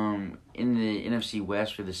 Mm-hmm. In the NFC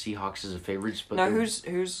West, we have the Seahawks as the favorites, but Now, the,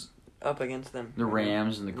 who's up against them? the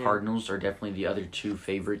Rams and the Yeah. Cardinals are definitely the other two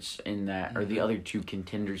favorites in that, or the other two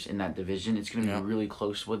contenders in that division. It's going to Yeah. be really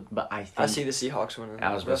close with, but I think I see the Seahawks winning.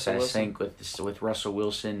 I was about to say, I Russell think with Russell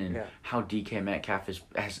Wilson and Yeah. how DK Metcalf has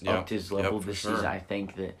Yep. upped his level Yep, for this sure. season, I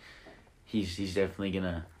think that he's definitely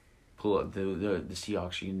gonna pull up the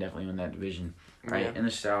Seahawks. You can definitely win that division, right? Yeah. In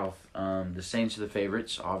the South, the Saints are the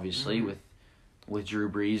favorites, obviously Mhm. with Drew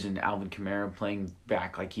Brees and Alvin Kamara playing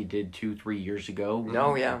back like he did 2-3 years ago.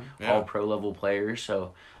 Oh, yeah. Yeah. All pro level players.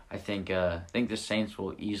 So I think the Saints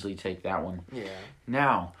will easily take that one. Yeah.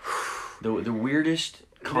 Now, the weirdest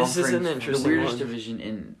conference, This is an the interesting weirdest one. division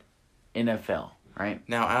in NFL, right?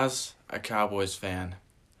 Now, as a Cowboys fan,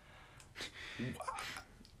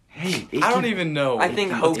 Hey, I don't even know I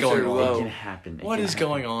think what's hopes going are on. low. It can happen. What is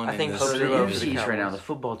going on? I think in hopes this are So the low division? for the NFC right now, Cowboys. the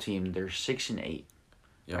football team, they're 6-8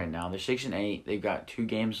 Yep. right now. They're 6-8. They've got 2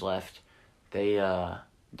 games left.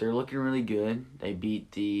 They're looking really good. They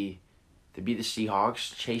beat the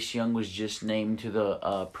Seahawks. Chase Young was just named to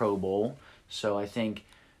the Pro Bowl, so I think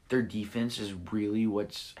their defense is really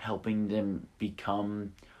what's helping them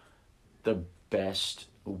become the best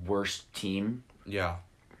worst team. Yeah.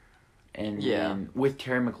 And Yeah. then with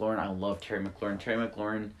Terry McLaurin, I love Terry McLaurin. Terry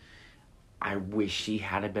McLaurin, I wish he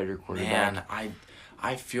had a better quarterback. Man,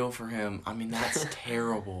 I feel for him. I mean, that's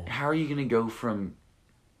terrible. How are you going to go from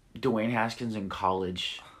Dwayne Haskins in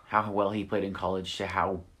college, how well he played in college, to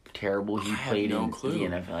how terrible he I have played no in clue. the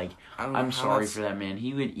NFL? Like, I don't know I'm how sorry that's- for that man.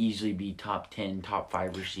 He would easily be top 10, top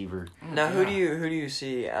 5 receiver. Now, who do Yeah. you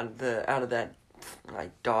see out of that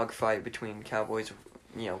like dogfight between Cowboys,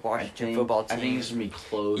 Washington football team, I think it's going to be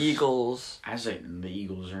close. Eagles? The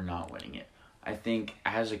Eagles are not winning it. I think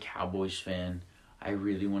as a Cowboys fan, I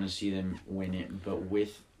really want to see them win it. But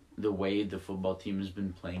with the way the football team has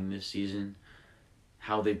been playing this season,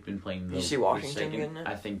 how they've been playing, You see Washington getting it?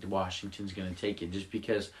 I think Washington's going to take it just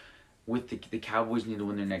because with the Cowboys need to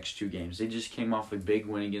win their next 2 games. They just came off a big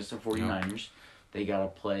win against the 49ers. They got to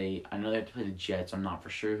play. I know they have to play the Jets. I'm not for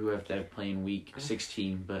sure who have to play in week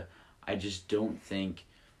 16, but I just don't think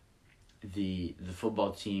the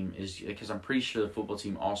football team is, because I'm pretty sure the football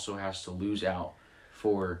team also has to lose out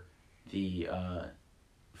for the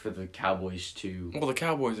Cowboys to. Well, the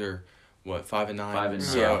Cowboys are, what, 5-9? 5-9,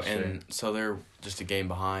 So, yeah. and so they're just a game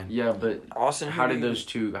behind. Yeah, but Austin, how did those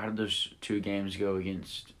two games go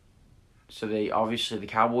against? So the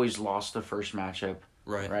Cowboys lost the first matchup,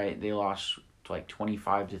 Right. right? They lost like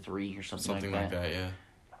 25-3 or something Something like that, yeah.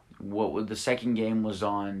 What would the second game was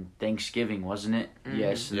on Thanksgiving, wasn't it? Mhm.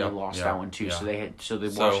 Yes, and Yep, they lost yep, that one too. yeah. So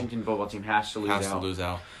the So, Washington football team has to lose Has out. to lose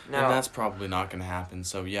out. Now, And that's probably not going to happen.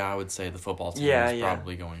 So, yeah, I would say the football team Yeah, is yeah.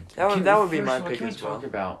 probably going to. that would be First my of all, pick can we as well. talk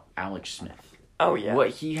about Alex Smith? Oh yeah, What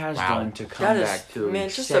he has Wow. done to come That is- back to man,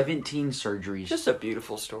 just a- 17 surgeries, just a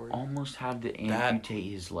beautiful story. almost had to That- amputate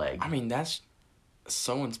his leg. I mean, that's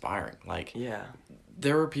so inspiring. Like, Yeah,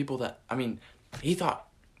 there were people that, I mean, he thought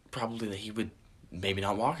probably that he would maybe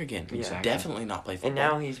not walk again. Exactly. Definitely not play football. and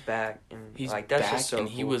now he's back, and he's like that's back, just so and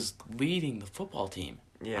he cool. was leading the football team.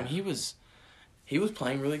 Yeah, I mean, he was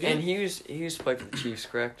playing really good. and he used to play for the Chiefs,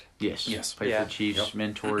 correct? Yes. Yes. Played Yeah. for the Chiefs, Yep.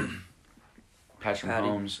 mentored Patrick Patty.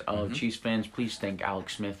 Mahomes. Mhm. Chiefs fans, please thank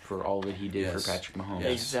Alex Smith for all that he did Yes. for Patrick Mahomes.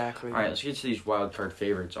 Yes. Exactly. All right, let's get to these wild card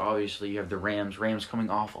favorites. Obviously, you have the Rams. Rams coming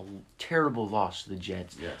off a terrible loss to the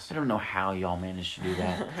Jets. Yes. I don't know how y'all managed to do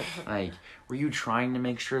that. Like, were you trying to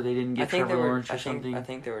make sure they didn't I get think they Trevor were. Lawrence or I something?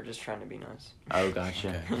 think they were just trying to be nice. Oh,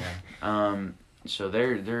 gotcha. Okay, yeah. So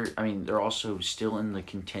they're also still in the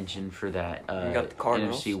contention for that You got the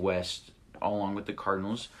Cardinals. NFC West, along with the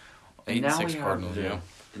Cardinals. 8-6 we have Cardinals, the, yeah.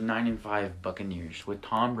 the 9-5 Buccaneers with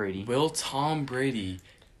Tom Brady. Will Tom Brady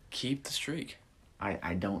keep the streak?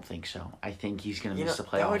 I don't think so. I think he's gonna You know, miss the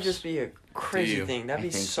playoffs. that would just be a crazy you? thing. That'd I be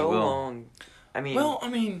think he so will. long. I mean, Well, I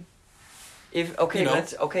mean, if you know,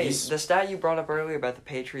 he's- the stat you brought up earlier about the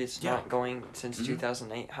Patriots Yeah. not going since Mhm.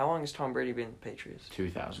 2008. How long has Tom Brady been in the Patriots?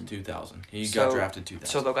 2000. 2000. He So- got drafted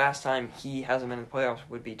 2000. So the last time he hasn't been in the playoffs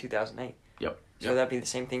would be 2008. Yep. So Yep. that'd be the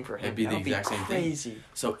same thing for him. It'd be the That would exact same thing. crazy.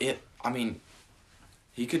 So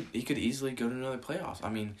he could easily go to another playoffs. I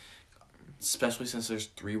mean, especially since there's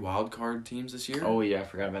 3 wild card teams this year. Oh yeah, I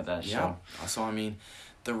forgot about that. Yeah. So I mean,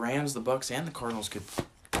 the Rams, the Bucks, and the Cardinals could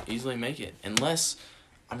easily make it, unless,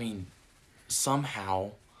 I mean,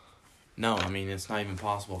 somehow. No, I mean it's not even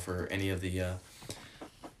possible for any of the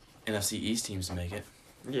NFC East teams to make it.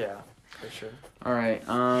 Yeah, for sure. All right.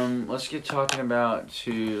 Let's go talk about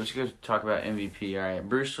MVP. All right,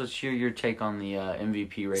 Bruce. Let's hear your take on the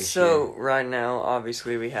MVP race. So right now,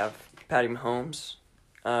 obviously, we have Patty Mahomes,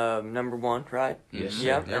 number 1, right? Yes, Mhm. sir.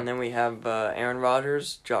 Yep. Yep. And then we have Aaron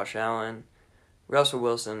Rodgers, Josh Allen, Russell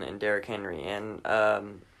Wilson, and Derrick Henry. And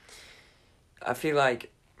I feel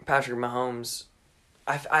like Patrick Mahomes.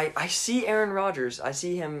 I see Aaron Rodgers. I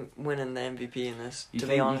see him winning the MVP in this. You to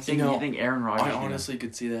think, be honest, you know, think Aaron Rodgers? I gonna- honestly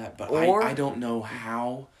could see that, but Or- I don't know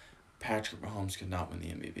how Patrick Mahomes could not win the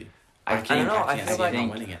MVP. I can't, don't know, I can't feel see like- him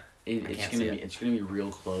not winning it. I it's can't gonna see be it. it's gonna be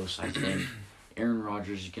real close. I think Aaron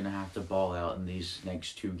Rodgers is gonna have to ball out in these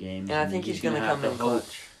next 2 games, and I think he's gonna have come to in hope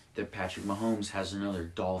clutch. that Patrick Mahomes has another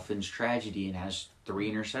Dolphins tragedy and has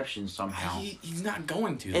 3 interceptions somehow. He's not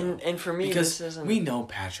going to, though. And for me, because this isn't. we know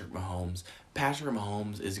Patrick Mahomes. Patrick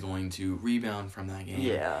Mahomes is going to rebound from that game.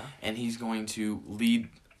 Yeah. And he's going to lead,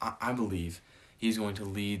 I believe, he's going to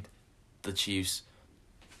lead the Chiefs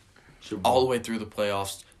Super Bowl. all the way through the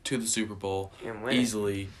playoffs to the Super Bowl, And win.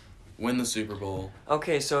 easily win the Super Bowl.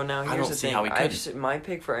 Okay, so now I here's don't the see thing. how he couldn't. My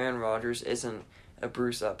pick for Aaron Rodgers isn't a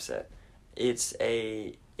Bruce upset. It's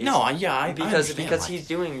a I because understand, because like, he's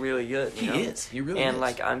doing really good. You know? he is. He really and is.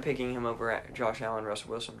 like I'm picking him over at Josh Allen, Russell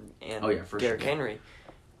Wilson, and Oh, yeah, for Derrick sure. Henry.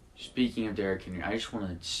 Speaking of Derrick Henry, I just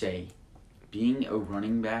want to say, being a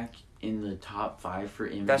running back in the top 5 for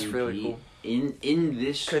MVP. That's really cool. In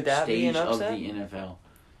this Could that be stage an of the upset? NFL.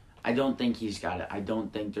 I don't think he's got it. I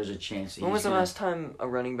don't think there's a chance that When was he's the gonna... last time a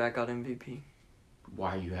running back got MVP?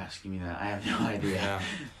 Why are you asking me that? I have no idea. Yeah.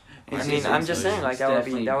 I mean, I'm just saying, like, It's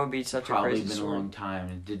that would be such a probably crazy been a story. long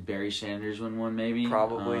time. Did Barry Sanders win one, maybe?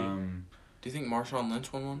 Probably. Do you think Marshawn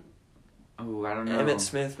Lynch won one? Oh, I don't know. Emmitt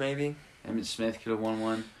Smith, maybe. Emmitt Smith could have won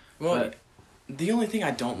one. Well, But- the only thing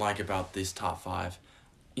I don't like about this top 5,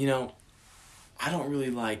 I don't really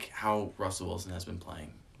like how Russell Wilson has been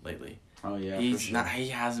playing lately. Oh, yeah, He for sure.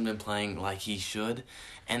 hasn't been playing like he should,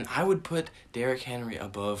 and I would put Derrick Henry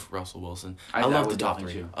above Russell Wilson. I I love would the top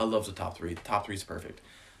definitely 3. too. I love the top 3. The top 3 is perfect,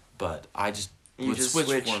 but I just You would just switch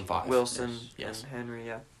switch 4 and 5. Wilson Yes. and Henry,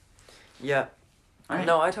 yeah. Yeah. All right.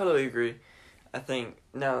 No, I totally agree. I think,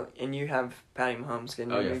 no, and you have Patty Mahomes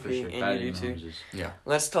getting Oh, MVP, yeah, for sure. and Patty you do too. Mahomes is... Yeah.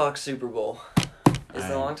 Let's talk Super Bowl. It's a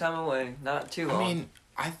Alright. long time away, not too long. I mean,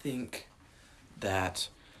 I think that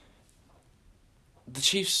the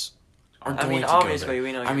Chiefs are going to obviously, go there.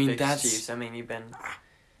 we know I you're mean, big that's- Chiefs. I mean, you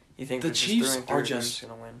think The they're Chiefs just through are and through, they're just-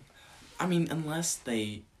 going to win. I mean, unless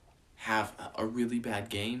they have a really bad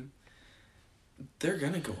game, they're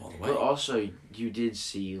going to go all the way. But also, you did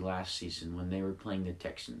see last season when they were playing the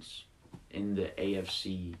Texans in the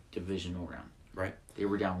AFC divisional round. Right. They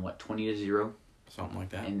were down, 20-0? Something like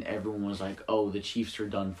that. And everyone was like, oh, the Chiefs are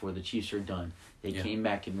done for. The Chiefs are done. They Yeah. came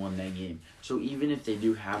back and won that game. So even if they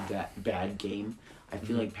do have that bad game, I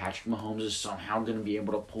feel like Patrick Mahomes is somehow going to be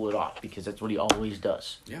able to pull it off because that's what he always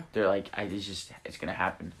does. Yeah. They're like, it's going to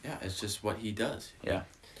happen. Yeah, it's just what he does. Yeah.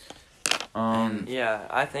 Yeah,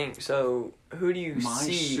 I think so. Who do you My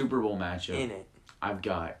see Super Bowl matchup, in it? I've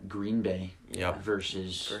got Green Bay Yep.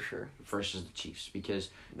 versus For sure. the Chiefs because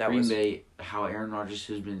That Green was Bay, how Aaron Rodgers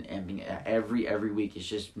has been ending every week, it's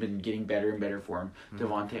just been getting better and better for him.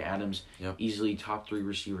 Devontae Adams, Yep. easily top 3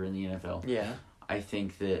 receiver in the NFL. yeah. I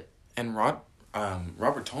think that And Robert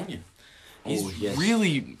Tonyan. He's Oh, yes.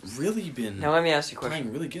 really been Now let me ask you a question: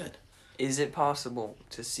 playing really good. Is it possible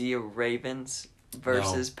to see a Ravens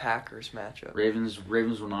versus Packers matchup? Ravens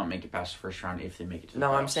will not make it past the first round if they make it to the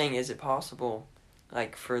No, I'm playoffs. saying, is it possible,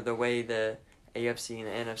 like for the way the AFC and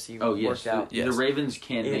the NFC Oh yes, worked out? Yes. the Ravens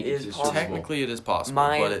can It make it is to the Super possible. Bowl. Technically, it is possible,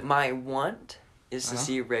 but My want is to Uh-huh.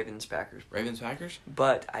 see Ravens Packers, Ravens Packers.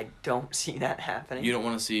 but I don't see that happening. You don't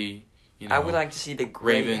want to see. I would like to see the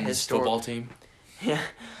great Ravens historic. football team. Yeah.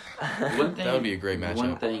 One thing, That would be a great matchup.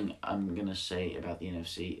 One thing I'm gonna say about the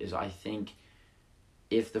NFC is I think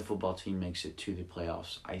if the football team makes it to the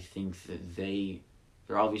playoffs, I think that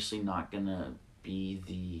they're obviously not gonna be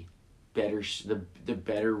the better.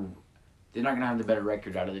 They're not gonna have the better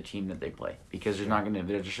record out of the team that they play because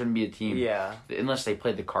there shouldn't be a team Yeah. unless they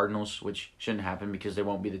play the Cardinals, which shouldn't happen because they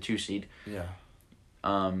won't be the 2 seed. Yeah.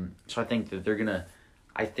 So I think that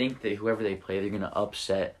I think that whoever they play, they're gonna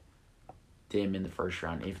upset them in the first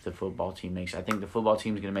round if the football team makes it. I think the football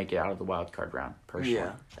team's gonna make it out of the wild card round. Personally.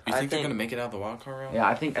 Yeah. You I think they're gonna make it out of the wild card round? Yeah,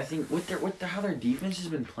 I think with how their defense has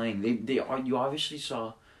been playing, you obviously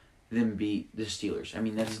saw them beat the Steelers. I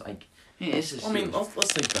mean that's like it's the Steelers. I mean,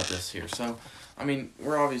 let's think about this here. So, I mean,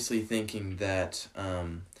 we're obviously thinking that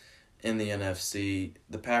in the NFC,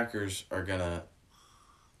 the Packers are gonna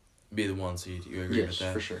be the 1 seed. You agree with yes,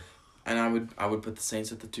 that? for sure. And I would put the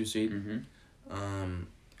Saints at the 2 seed. Mm-hmm.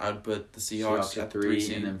 I would put the Seahawks at 3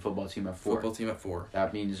 seed. and then football team at 4. Football team at 4.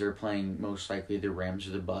 That means they're playing most likely the Rams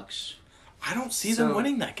or the Bucks. I don't see So, them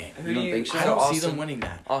winning that game. Who You do don't you? think so? I don't see Austin, them winning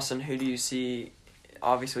that. Austin, who do you see?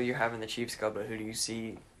 Obviously, you're having the Chiefs go, but who do you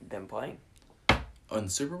see them playing? In the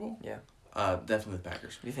Super Bowl? Yeah. Definitely the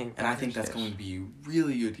Packers. Do you think? And I think Packers? that's going to be a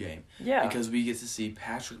really good game. Yeah. Because we get to see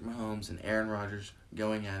Patrick Mahomes and Aaron Rodgers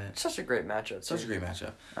going at it. Such a great matchup. Such a too. great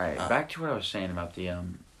matchup. All right, back to what I was saying about the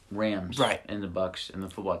Rams Right. and the Bucks and the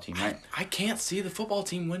football team, right? I can't see the football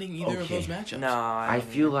team winning either of Okay. those matchups. No, I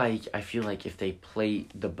feel like if they play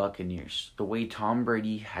the Buccaneers, the way Tom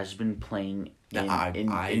Brady has been playing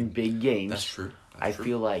in big games, That's true. I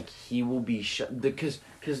feel like he will be because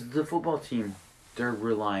the football team, they're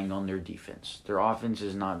relying on their defense. Their offense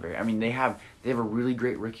is not very. I mean, they have a really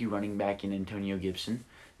great rookie running back in Antonio Gibson.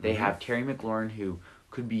 They have Terry McLaurin, who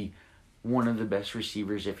could be one of the best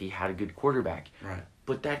receivers if he had a good quarterback. Right.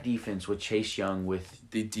 But that defense with Chase Young, with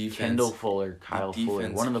The defense. Kendall Fuller, Kyle Fuller,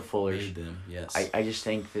 defense one of the Fullers, made them, yes. I just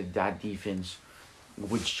think that defense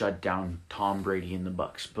would shut down Tom Brady and the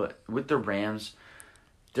Bucks. But with the Rams,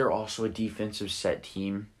 they're also a defensive set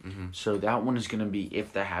team. Mm-hmm. So that one is going to be,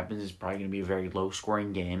 if that happens, it's probably going to be a very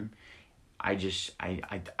low-scoring game. I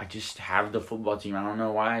just have the football team. I don't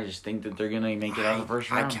know why. I just think that they're gonna make it out of the first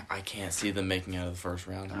round. I can't see them making it out of the first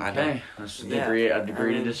round. Okay, that's a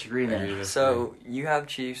degree to disagree there. So you have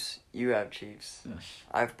Chiefs. You have Chiefs. Yes.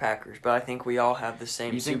 I have Packers, but I think we all have the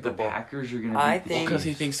same You think Super the Bowl. Packers are gonna? I beat the think- Because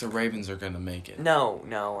he Chiefs? thinks the Ravens are going to make it. No,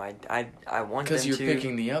 I want them Because you're to.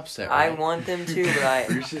 picking the upset, I right? want them to, but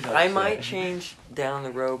Bruce is I upset. might change down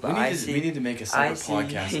the road. But we need to make a separate see-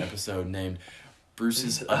 podcast episode named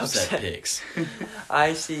Bruce's Upset Picks.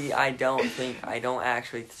 I don't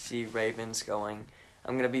actually see Ravens going.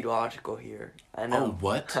 I'm gonna be logical here. I know. Oh,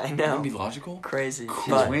 what? I You're know. gonna be logical? Crazy.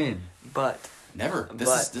 Just win. But Never. But-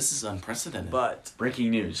 This is unprecedented. but Breaking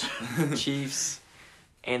news. Chiefs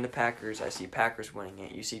and the Packers. I see Packers winning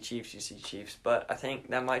it. You see Chiefs. You see Chiefs. But I think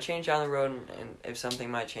that might change down the road, and if something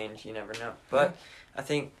might change, you never know. But I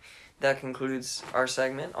think that concludes our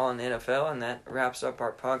segment on NFL, and that wraps up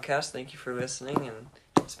our podcast. Thank you for listening, and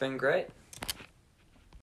it's been great.